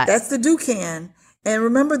that. That's the Dukan. And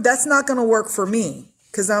remember, that's not going to work for me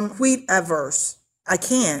because I'm wheat averse. I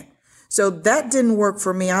can't. So that didn't work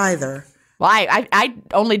for me either. Well, I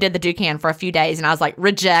only did the Dukan for a few days and I was like,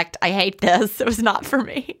 reject. I hate this. It was not for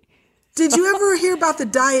me. Did you ever hear about the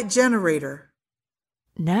Diet Generator?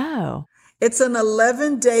 No. It's an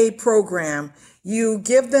 11-day program. You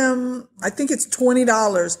give them, I think it's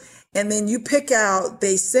 $20. And then you pick out,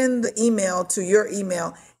 they send the email to your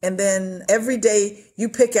email. And then every day you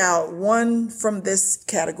pick out one from this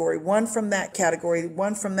category, one from that category,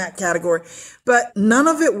 one from that category. But none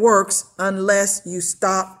of it works unless you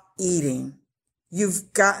stop eating.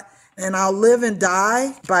 And I'll live and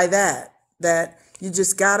die by that you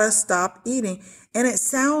just gotta stop eating. And it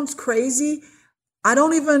sounds crazy. I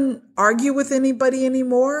don't even argue with anybody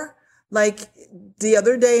anymore. Like the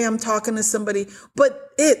other day I'm talking to somebody, but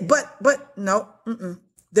no,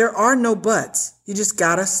 there are no buts. You just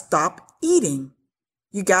gotta stop eating.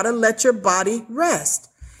 You gotta let your body rest.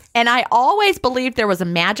 And I always believed there was a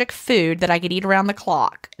magic food that I could eat around the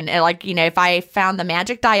clock. And if I found the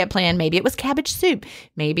magic diet plan, maybe it was cabbage soup.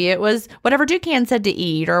 Maybe it was whatever Dukan said to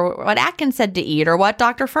eat or what Atkins said to eat or what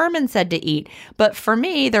Dr. Furman said to eat. But for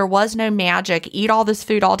me, there was no magic. Eat all this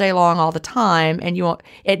food all day long, all the time. And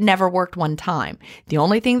it never worked one time. The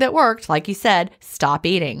only thing that worked, like you said, stop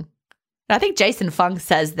eating. And I think Jason Fung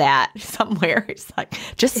says that somewhere. He's like,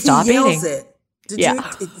 just stop eating. He yells it.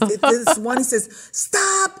 This one, he says,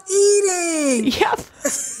 stop eating. Yep.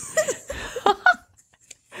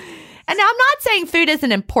 And now I'm not saying food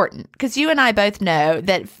isn't important because you and I both know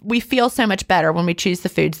that we feel so much better when we choose the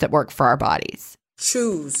foods that work for our bodies.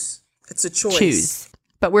 Choose. It's a choice.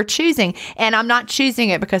 But we're choosing. And I'm not choosing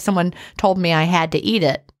it because someone told me I had to eat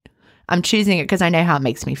it. I'm choosing it because I know how it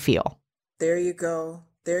makes me feel. There you go.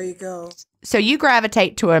 There you go. So you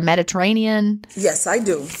gravitate to a Mediterranean Yes, I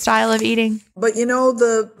do. style of eating? But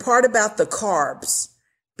the part about the carbs,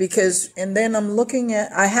 and then I'm looking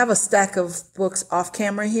I have a stack of books off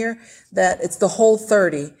camera here that it's the Whole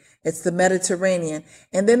 30. It's the Mediterranean.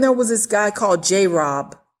 And then there was this guy called J.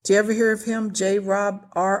 Robb. Do you ever hear of him? J. Robb,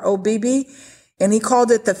 R-O-B-B. And he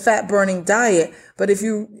called it the fat burning diet. But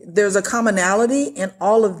there's a commonality in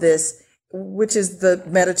all of this, which is the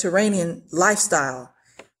Mediterranean lifestyle.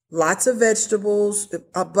 Lots of vegetables,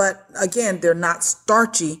 but again, they're not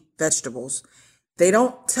starchy vegetables. They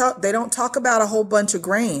don't talk about a whole bunch of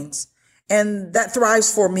grains, and that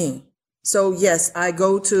thrives for me. So yes, I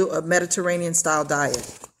go to a Mediterranean style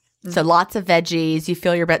diet. So lots of veggies. You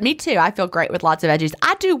feel your best. Me too. I feel great with lots of veggies.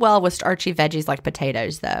 I do well with starchy veggies like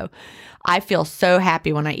potatoes, though. I feel so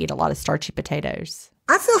happy when I eat a lot of starchy potatoes.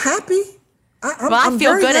 I feel happy. I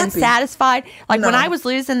feel good and satisfied. Like when No. I was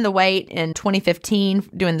losing the weight in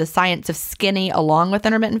 2015, doing the science of skinny along with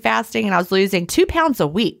intermittent fasting, and I was losing 2 pounds a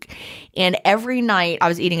week. And every night I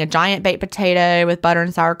was eating a giant baked potato with butter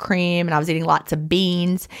and sour cream, and I was eating lots of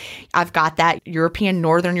beans. I've got that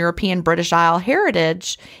Northern European, British Isle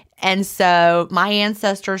heritage. And so my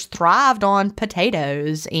ancestors thrived on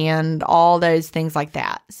potatoes and all those things like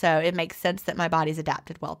that. So it makes sense that my body's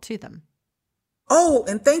adapted well to them. Oh,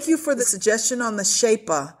 and thank you for the suggestion on the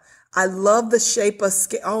Shapa. I love the Shapa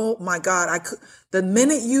scale. Oh my God. The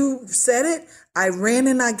minute you said it, I ran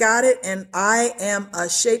and I got it, and I am a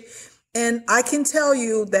shape. And I can tell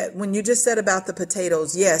you that when you just said about the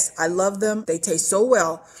potatoes, yes, I love them. They taste so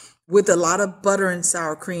well with a lot of butter and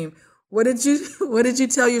sour cream. What did you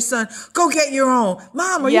tell your son? Go get your own.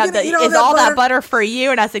 Mom, are you going to eat all is that all butter? that butter for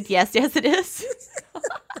you? And I said, yes, it is.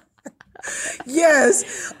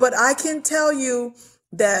 Yes, but I can tell you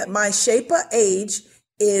that my Shapa age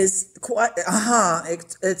is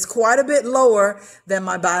it's quite a bit lower than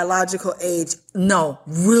my biological age. No,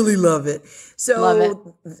 really love it. So,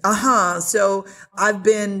 Love it. So I've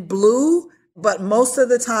been blue, but most of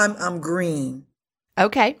the time I'm green.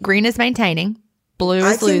 Okay. Green is maintaining. Blue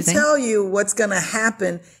I is can losing. tell you what's going to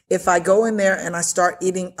happen if I go in there and I start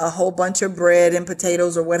eating a whole bunch of bread and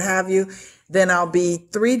potatoes or what have you. Then I'll be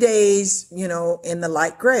 3 days, in the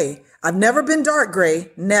light gray. I've never been dark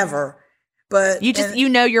gray, never. But You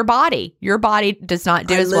know your body. Your body does not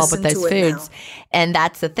do I as well with listen those to it foods. now. And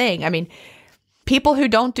that's the thing. I mean, people who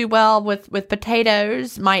don't do well with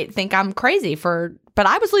potatoes might think I'm crazy but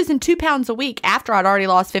I was losing 2 pounds a week after I'd already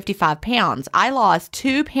lost 55 pounds. I lost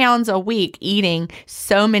 2 pounds a week eating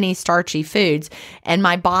so many starchy foods, and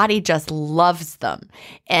my body just loves them.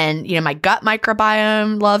 And, my gut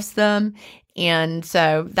microbiome loves them. And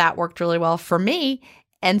so that worked really well for me.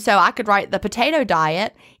 And so I could write the potato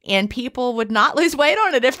diet and people would not lose weight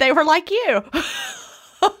on it if they were like you.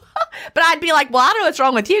 But I'd be like, well, I don't know what's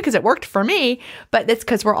wrong with you because it worked for me, but it's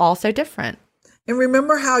because we're all so different. And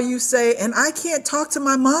remember how you say, and I can't talk to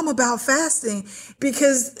my mom about fasting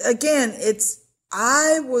because again,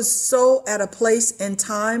 I was so at a place in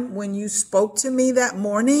time when you spoke to me that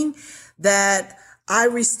morning that I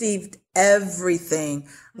received everything.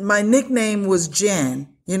 My nickname was Jen,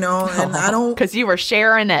 and I don't. Because you were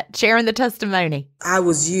sharing the testimony. I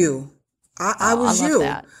was you. I was I love you.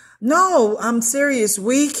 that. No, I'm serious.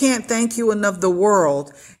 We can't thank you enough, the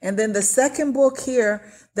world. And then the second book here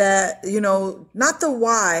that, not the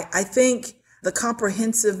why, I think the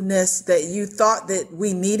comprehensiveness that you thought that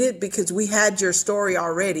we needed because we had your story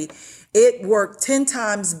already. It worked 10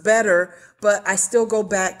 times better, but I still go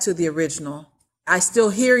back to the original. I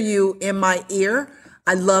still hear you in my ear.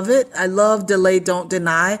 I love it. I love Delay, Don't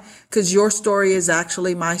Deny, because your story is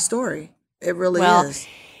actually my story. It really is.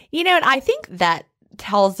 And I think that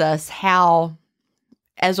tells us how,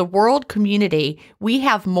 as a world community, we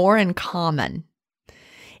have more in common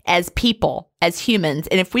as people, as humans.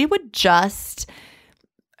 And if we would just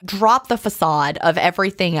drop the facade of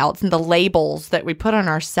everything else and the labels that we put on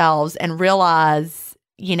ourselves and realize,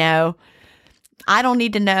 I don't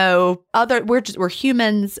need to know we're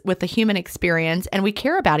humans with a human experience and we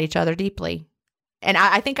care about each other deeply. And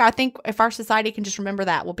I think if our society can just remember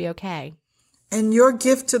that, we'll be okay. And your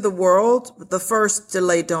gift to the world, the first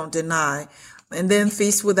Delay, Don't Deny, and then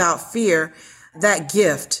Feast Without Fear, that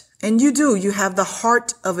gift. And you have the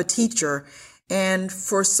heart of a teacher. And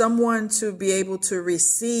for someone to be able to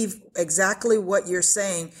receive exactly what you're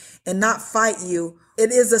saying and not fight you,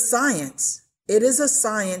 it is a science. It is a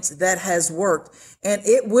science that has worked, and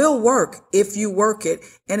it will work if you work it.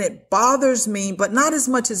 And it bothers me, but not as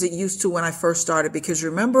much as it used to when I first started, because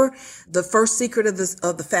remember, the first secret of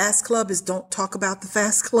the Fast Club is don't talk about the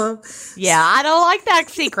Fast Club. Yeah, I don't like that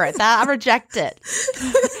secret. I reject it.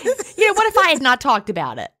 what if I had not talked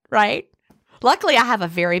about it, right? Luckily, I have a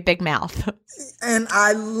very big mouth. And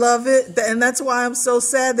I love it. And that's why I'm so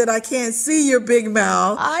sad that I can't see your big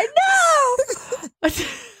mouth. I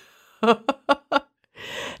know.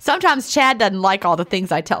 Sometimes Chad doesn't like all the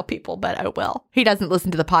things I tell people, but oh well. He doesn't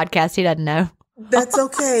listen to the podcast. He doesn't know. That's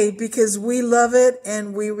okay, because we love it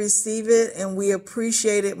and we receive it and we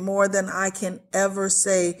appreciate it more than I can ever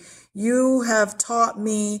say. You have taught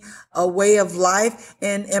me a way of life,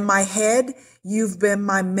 and in my head, you've been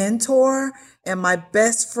my mentor and my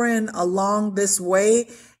best friend along this way.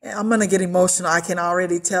 I'm going to get emotional. I can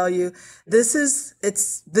already tell you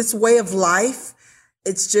it's this way of life.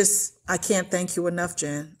 It's just, I can't thank you enough,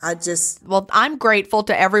 Jen. Well, I'm grateful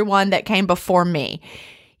to everyone that came before me.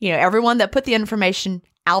 You know, everyone that put the information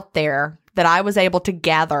out there that I was able to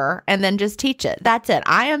gather and then just teach it. That's it.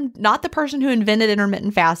 I am not the person who invented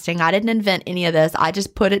intermittent fasting. I didn't invent any of this. I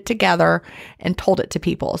just put it together and told it to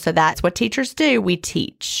people. So that's what teachers do. We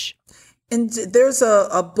teach. And there's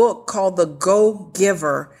a book called The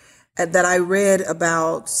Go-Giver that I read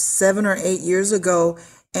about 7 or 8 years ago.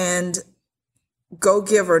 And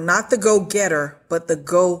Go-Giver, not the go-getter, but the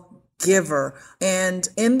go-giver. And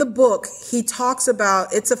in the book, he talks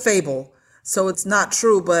about, it's a fable, so it's not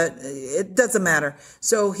true, but it doesn't matter.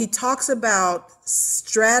 So he talks about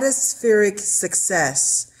stratospheric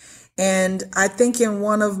success. And I think in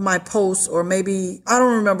one of my posts, or maybe, I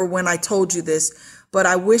don't remember when I told you this, but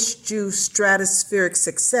I wished you stratospheric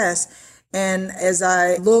success. And as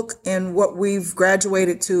I look in what we've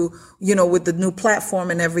graduated to, you know, with the new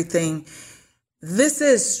platform and everything, this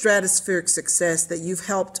is stratospheric success, that you've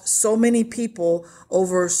helped so many people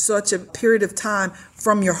over such a period of time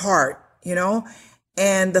from your heart, you know?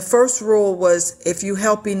 And the first rule was, if you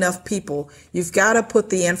help enough people, you've got to put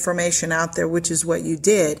the information out there, which is what you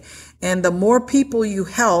did. And the more people you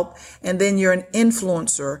help, and then you're an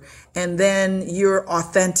influencer, and then you're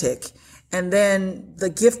authentic. And then the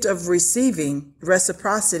gift of receiving,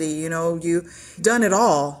 reciprocity, you know, you've done it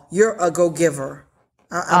all. You're a go-giver.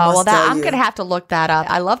 I'm going to have to look that up.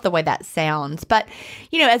 I love the way that sounds. But,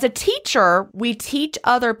 you know, as a teacher, we teach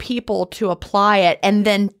other people to apply it and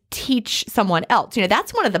then teach someone else. You know,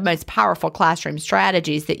 that's one of the most powerful classroom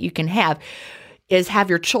strategies that you can have, is have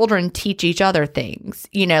your children teach each other things.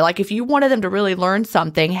 You know, like if you wanted them to really learn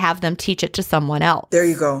something, have them teach it to someone else. There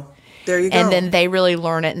you go. There you go. And then they really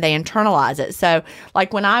learn it and they internalize it. So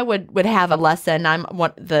like when I would have a lesson,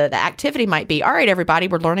 the activity might be, all right, everybody,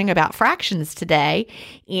 we're learning about fractions today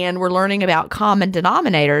and we're learning about common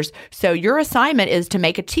denominators. So your assignment is to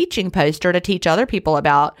make a teaching poster to teach other people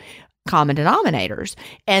about common denominators.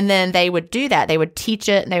 And then they would do that. They would teach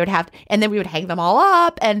it and and then we would hang them all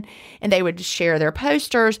up and they would share their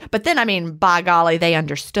posters. But then, I mean, by golly, they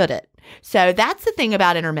understood it. So that's the thing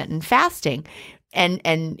about intermittent fasting.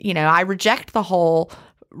 And you know, I reject the whole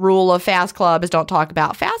rule of Fast Club is don't talk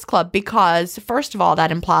about Fast Club, because first of all,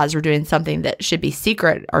 that implies we're doing something that should be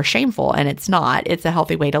secret or shameful, and it's not. It's a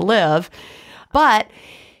healthy way to live. But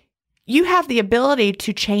you have the ability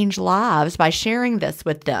to change lives by sharing this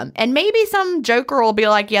with them. And maybe some joker will be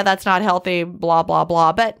like, yeah, that's not healthy, blah, blah,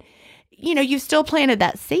 blah. But, you know, you've still planted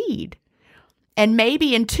that seed. And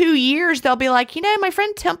maybe in 2 years, they'll be like, you know, my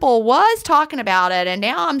friend Temple was talking about it, and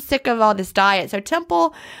now I'm sick of all this diet. So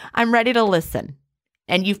Temple, I'm ready to listen.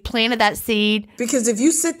 And you've planted that seed. Because if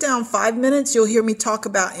you sit down 5 minutes, you'll hear me talk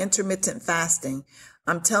about intermittent fasting.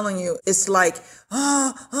 I'm telling you, it's like,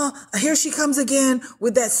 here she comes again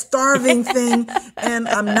with that starving thing. And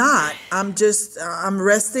I'm not. I'm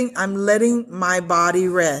resting. I'm letting my body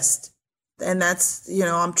rest. And that's, you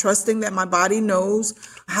know, I'm trusting that my body knows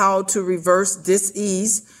how to reverse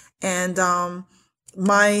dis-ease. And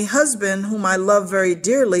my husband, whom I love very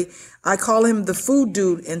dearly, I call him the food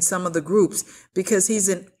dude in some of the groups, because he's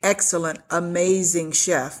an excellent, amazing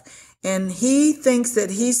chef. And he thinks that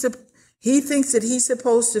he's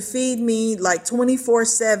supposed to feed me like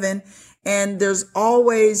 24/7. And there's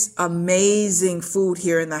always amazing food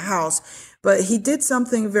here in the house. But he did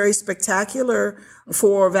something very spectacular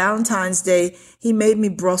for Valentine's Day. He made me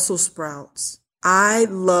Brussels sprouts. I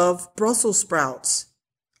love Brussels sprouts.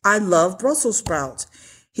 I love Brussels sprouts.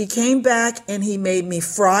 He came back and he made me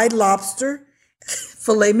fried lobster,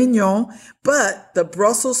 filet mignon, but the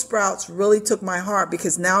Brussels sprouts really took my heart,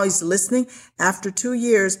 because now he's listening. After 2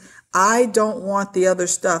 years, I don't want the other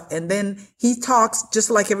stuff. And then he talks just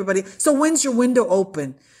like everybody. So when's your window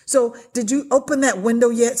open? So did you open that window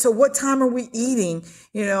yet? So what time are we eating?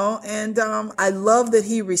 You know, and I love that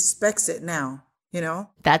he respects it now, you know.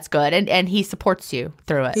 That's good. And he supports you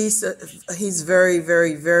through it. He's very,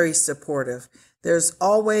 very, very supportive. There's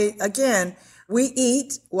always, again,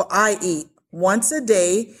 I eat once a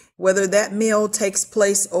day, whether that meal takes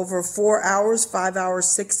place over 4 hours, 5 hours,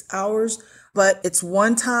 6 hours, but it's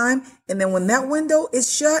one time. And then when that window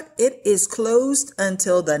is shut, it is closed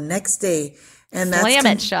until the next day. And that's Slam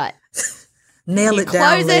it shut. Nail You it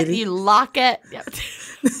down, close lady. it, you lock it. Yep.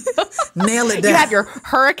 Nail it down. You have your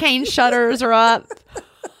hurricane shutters are up.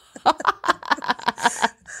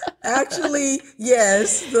 Actually,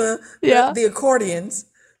 yes, the accordions.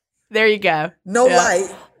 There you go. No Yeah.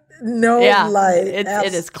 light. No Yeah. light.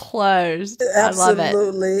 It is closed. I love it.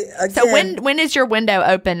 Absolutely. So Again, when is your window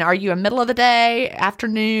open? Are you a middle of the day,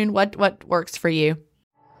 afternoon? What works for you?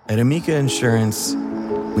 At Amica Insurance,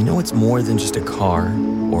 we know it's more than just a car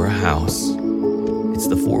or a house. It's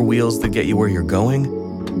the four wheels that get you where you're going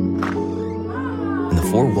and the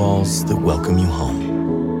four walls that welcome you home.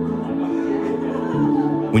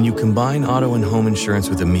 When you combine auto and home insurance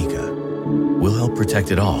with Amica, we'll help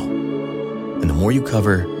protect it all. And the more you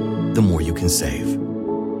cover, the more you can save.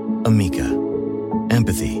 Amica.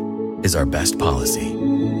 Empathy is our best policy.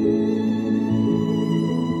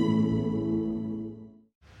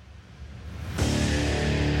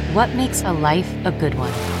 What makes a life a good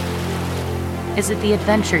one? Is it the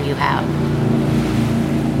adventure you have?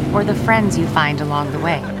 Or the friends you find along the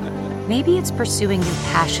way? Maybe it's pursuing your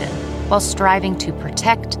passion while striving to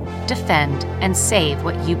protect, defend, and save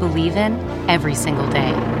what you believe in every single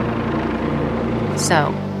day.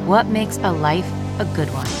 So, what makes a life a good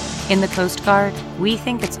one? In the Coast Guard, we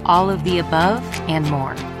think it's all of the above and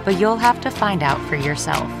more, but you'll have to find out for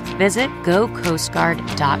yourself. Visit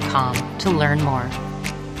gocoastguard.com to learn more.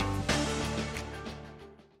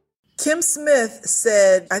 Kim Smith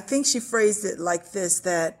said, I think she phrased it like this,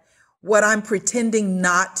 that what I'm pretending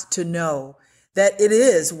not to know, that it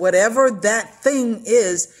is, whatever that thing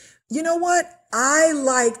is. You know what? I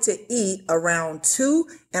like to eat around 2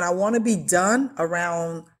 and I want to be done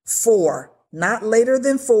around 4, not later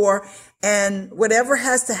than 4. And whatever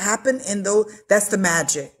has to happen in those, that's the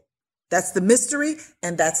magic. That's the mystery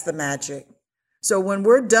and that's the magic. So when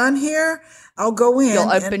we're done here, I'll go in.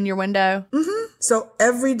 You'll open your window. So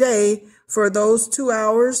every day for those 2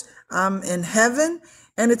 hours, I'm in heaven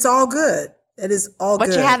and it's all good. It is all good.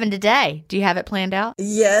 What you having today? Do you have it planned out?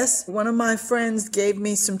 Yes. One of my friends gave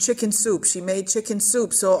me some chicken soup. She made chicken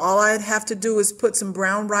soup. So all I'd have to do is put some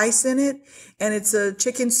brown rice in it. And it's a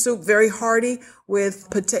chicken soup, very hearty with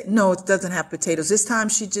potato. No, it doesn't have potatoes. This time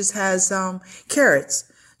she just has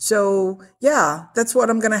carrots. So yeah, that's what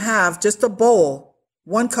I'm going to have. Just a bowl,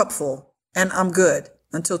 1 cupful, and I'm good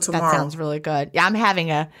until tomorrow. That sounds really good. Yeah, I'm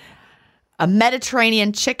having a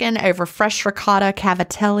Mediterranean chicken over fresh ricotta,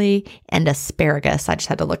 cavatelli, and asparagus. I just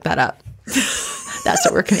had to look that up. That's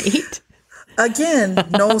what we're going to eat. Again,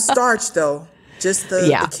 no starch though, just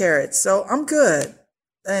the carrots. So I'm good.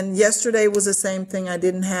 And yesterday was the same thing. I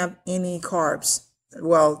didn't have any carbs.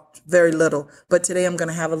 Well, very little. But today I'm going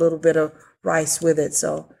to have a little bit of rice with it.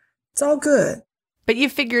 So it's all good. But you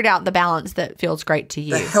figured out the balance that feels great to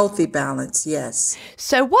you. The healthy balance, yes.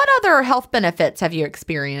 So what other health benefits have you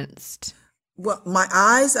experienced? Well, my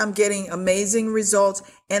eyes, I'm getting amazing results.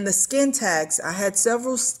 And the skin tags, I had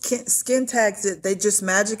several skin tags that they just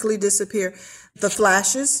magically disappear. The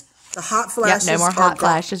flashes, the hot flashes. No more hot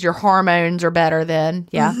flashes. Your hormones are better then.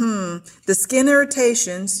 Yeah. The skin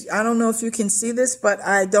irritations, I don't know if you can see this, but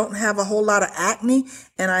I don't have a whole lot of acne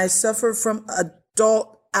and I suffer from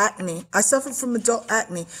adult acne.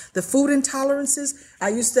 The food intolerances, I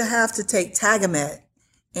used to have to take Tagamet.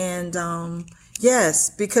 And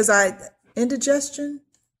yes, because indigestion,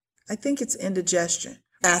 I think it's indigestion,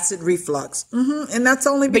 acid reflux. And that's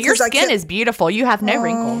only because your skin is beautiful. You have no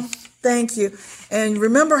wrinkles. Thank you. And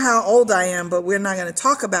remember how old I am, but we're not going to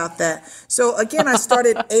talk about that. So again, I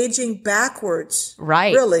started aging backwards.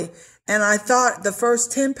 Right. Really. And I thought the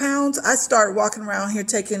first 10 pounds, I started walking around here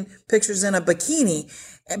taking pictures in a bikini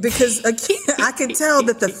because again, I could tell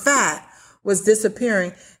that the fat was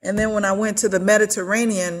disappearing. And then when I went to the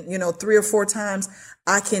Mediterranean, 3 or 4 times,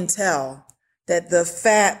 I can tell that the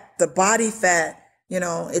fat, the body fat,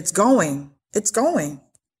 it's going.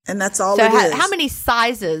 And that's all it is. How many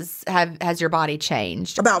sizes has your body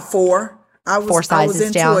changed? About 4. I was 4 sizes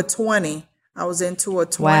into down. a 20. I was into a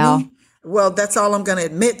 20. Wow. Well, that's all I'm going to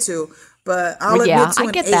admit to. But I'll admit to I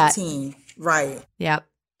an get 18. That. Right. Yep.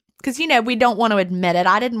 Because, we don't want to admit it.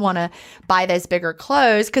 I didn't want to buy those bigger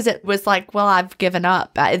clothes because it was like, well, I've given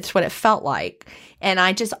up. It's what it felt like. And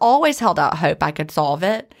I just always held out hope I could solve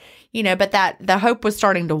it, but the hope was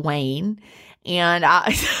starting to wane. And,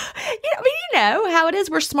 you know how it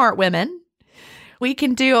is. We're smart women. we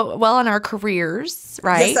can do well in our careers,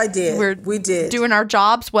 right? Yes, I did. We did. Doing our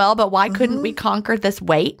jobs well, but why couldn't we conquer this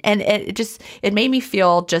weight? And it made me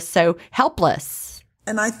feel just so helpless.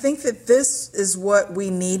 And I think that this is what we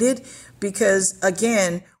needed because,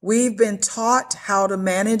 again, we've been taught how to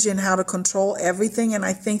manage and how to control everything. And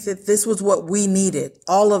I think that this was what we needed.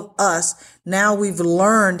 All of us, now we've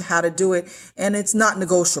learned how to do it, and it's not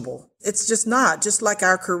negotiable. It's just not. Just like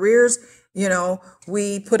our careers,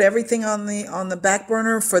 we put everything on the back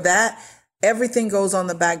burner for that. Everything goes on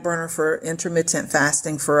the back burner for intermittent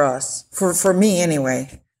fasting for us, for me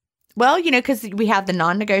anyway. Well, because we have the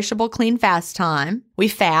non-negotiable clean fast time. We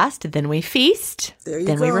fast, then we feast,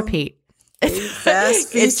 then we repeat.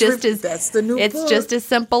 Fast, feast, that's the new It's book. just as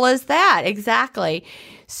simple as that. Exactly.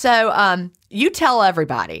 So you tell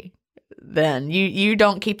everybody then. You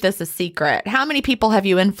don't keep this a secret. How many people have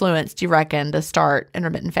you influenced, you reckon, to start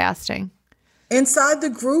intermittent fasting? Inside the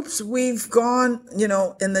groups, we've gone,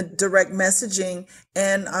 in the direct messaging,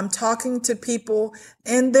 and I'm talking to people,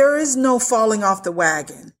 and there is no falling off the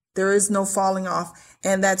wagon. There is no falling off.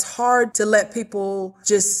 And that's hard to let people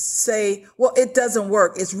just say, well, it doesn't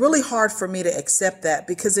work. It's really hard for me to accept that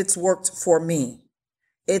because it's worked for me.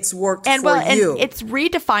 It's worked for you. And it's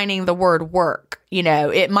redefining the word work.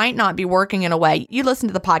 It might not be working in a way. You listened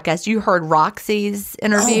to the podcast. You heard Roxy's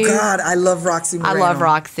interview. Oh, God. I love Roxy Moreno. I love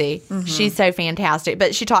Roxy. Mm-hmm. She's so fantastic.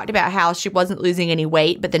 But she talked about how she wasn't losing any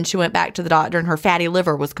weight, but then she went back to the doctor and her fatty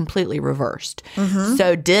liver was completely reversed. Mm-hmm.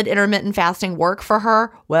 So did intermittent fasting work for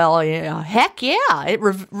her? Well, yeah, heck yeah.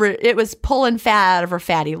 It was pulling fat out of her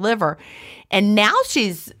fatty liver. And now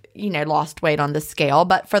she's lost weight on the scale.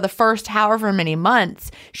 But for the first however many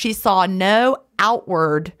months, she saw no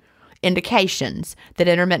outward indications that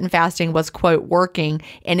intermittent fasting was, quote, working,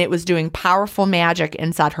 and it was doing powerful magic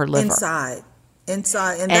inside her liver. Inside. And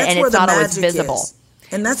that's where it's the not magic always visible. is.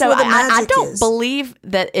 And that's where the magic I don't is. believe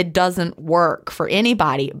that it doesn't work for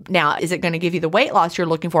anybody. Now, is it going to give you the weight loss you're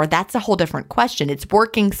looking for? That's a whole different question. It's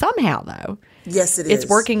working somehow, though. Yes, it is. It's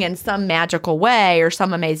working in some magical way or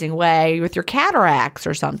some amazing way with your cataracts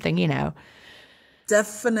or something,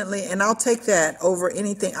 Definitely. And I'll take that over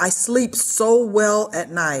anything. I sleep so well at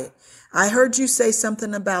night. I heard you say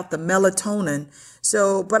something about the melatonin.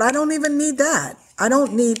 But I don't even need that. I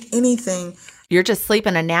don't need anything. You're just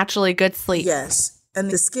sleeping a naturally good sleep. Yes.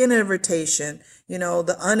 And the skin irritation,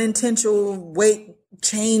 the unintentional weight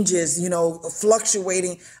changes,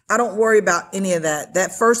 fluctuating. I don't worry about any of that.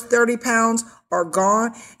 That first 30 pounds are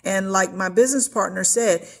gone. And like my business partner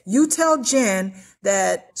said, you tell Jen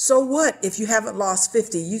that, so what if you haven't lost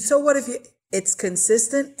 50? So what if it's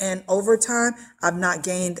consistent and over time, I've not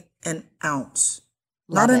gained an ounce.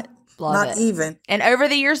 Love it. Even. And over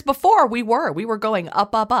the years before, we were going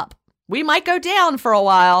up, up, up. We might go down for a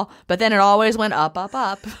while, but then it always went up, up,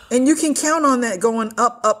 up. And you can count on that going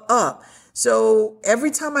up, up, up. So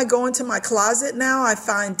every time I go into my closet now, I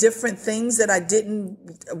find different things that I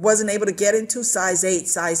wasn't able to get into, size 8,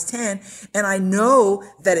 size 10, and I know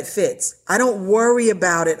that it fits. I don't worry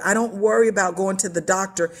about it. I don't worry about going to the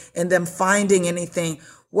doctor and them finding anything.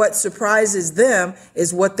 What surprises them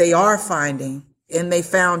is what they are finding. And they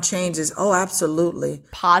found changes. Oh, absolutely.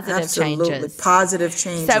 Positive changes. Positive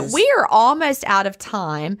changes. So we are almost out of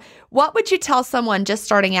time. What would you tell someone just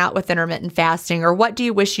starting out with intermittent fasting, or what do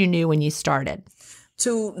you wish you knew when you started?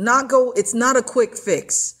 To not go, it's not a quick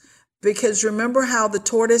fix. Because remember how the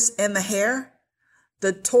tortoise and the hare?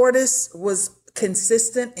 The tortoise was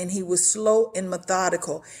consistent and he was slow and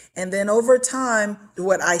methodical. And then over time,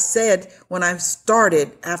 what I said when I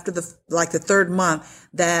started after the third month,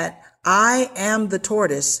 that I am the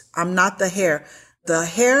tortoise. I'm not the hare. The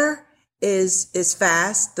hare is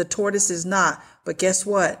fast. The tortoise is not. But guess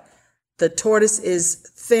what? The tortoise is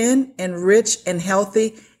thin and rich and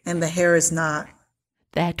healthy, and the hare is not.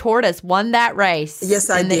 The tortoise won that race. Yes,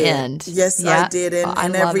 I did. In the end. Yes, yeah. I did.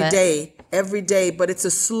 And every day. But it's a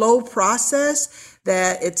slow process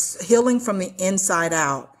that it's healing from the inside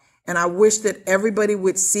out. And I wish that everybody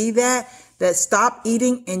would see that stop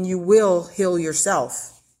eating and you will heal yourself.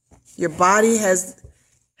 Your body has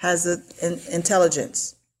an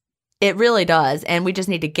intelligence. It really does. And we just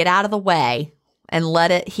need to get out of the way and let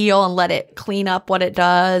it heal and let it clean up what it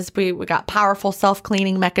does. We got powerful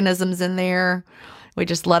self-cleaning mechanisms in there. We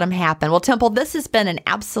just let them happen. Well, Temple, this has been an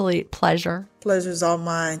absolute pleasure. Pleasure's all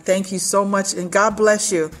mine. Thank you so much. And God bless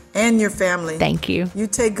you and your family. Thank you. You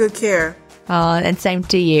take good care. And same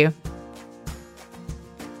to you.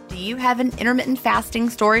 Do you have an intermittent fasting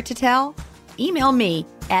story to tell? Email me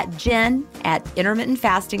at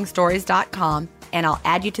jen@intermittentfastingstories.com and I'll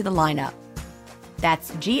add you to the lineup.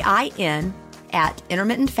 That's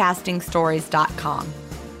GIN@intermittentfastingstories.com.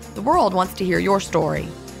 The world wants to hear your story.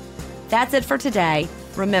 That's it for today.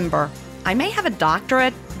 Remember, I may have a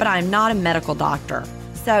doctorate, but I'm not a medical doctor.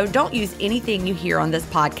 So don't use anything you hear on this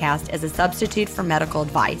podcast as a substitute for medical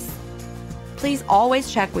advice. Please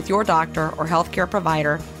always check with your doctor or healthcare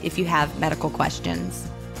provider if you have medical questions.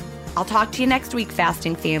 I'll talk to you next week,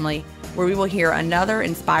 Fasting Family, where we will hear another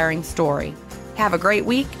inspiring story. Have a great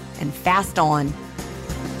week and fast on.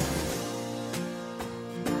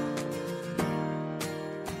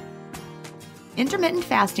 Intermittent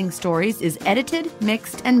Fasting Stories is edited,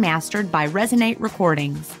 mixed, and mastered by Resonate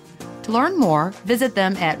Recordings. To learn more, visit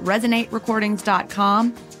them at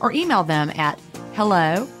resonaterecordings.com or email them at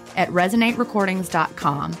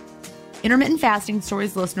hello@resonaterecordings.com. Intermittent Fasting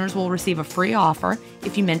Stories listeners will receive a free offer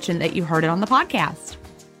if you mention that you heard it on the podcast.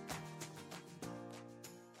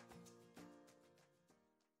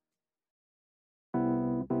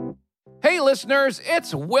 Hey, listeners,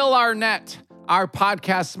 it's Will Arnett. Our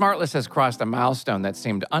podcast, Smartless, has crossed a milestone that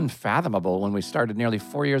seemed unfathomable when we started nearly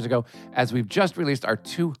 4 years ago, as we've just released our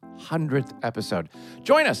 200th episode.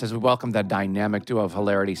 Join us as we welcome the dynamic duo of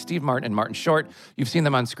hilarity, Steve Martin and Martin Short. You've seen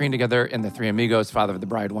them on screen together in The Three Amigos, Father of the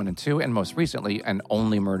Bride 1 and 2, and most recently, and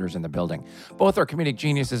Only Murders in the Building. Both are comedic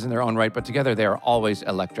geniuses in their own right, but together they are always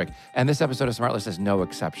electric. And this episode of Smartless is no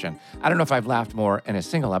exception. I don't know if I've laughed more in a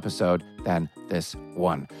single episode than this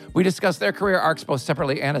one. We discuss their career arcs both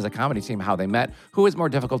separately and as a comedy team, how they met, who is more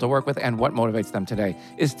difficult to work with, and what motivates them today.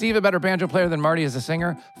 Is Steve a better banjo player than Marty as a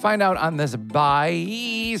singer? Find out on this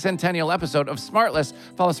bicentennial episode of Smartless.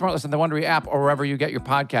 Follow Smartless in the Wondery app or wherever you get your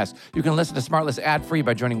podcasts. You can listen to Smartless ad-free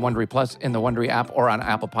by joining Wondery Plus in the Wondery app or on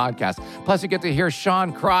Apple Podcasts. Plus, you get to hear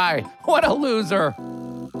Sean cry. What a loser.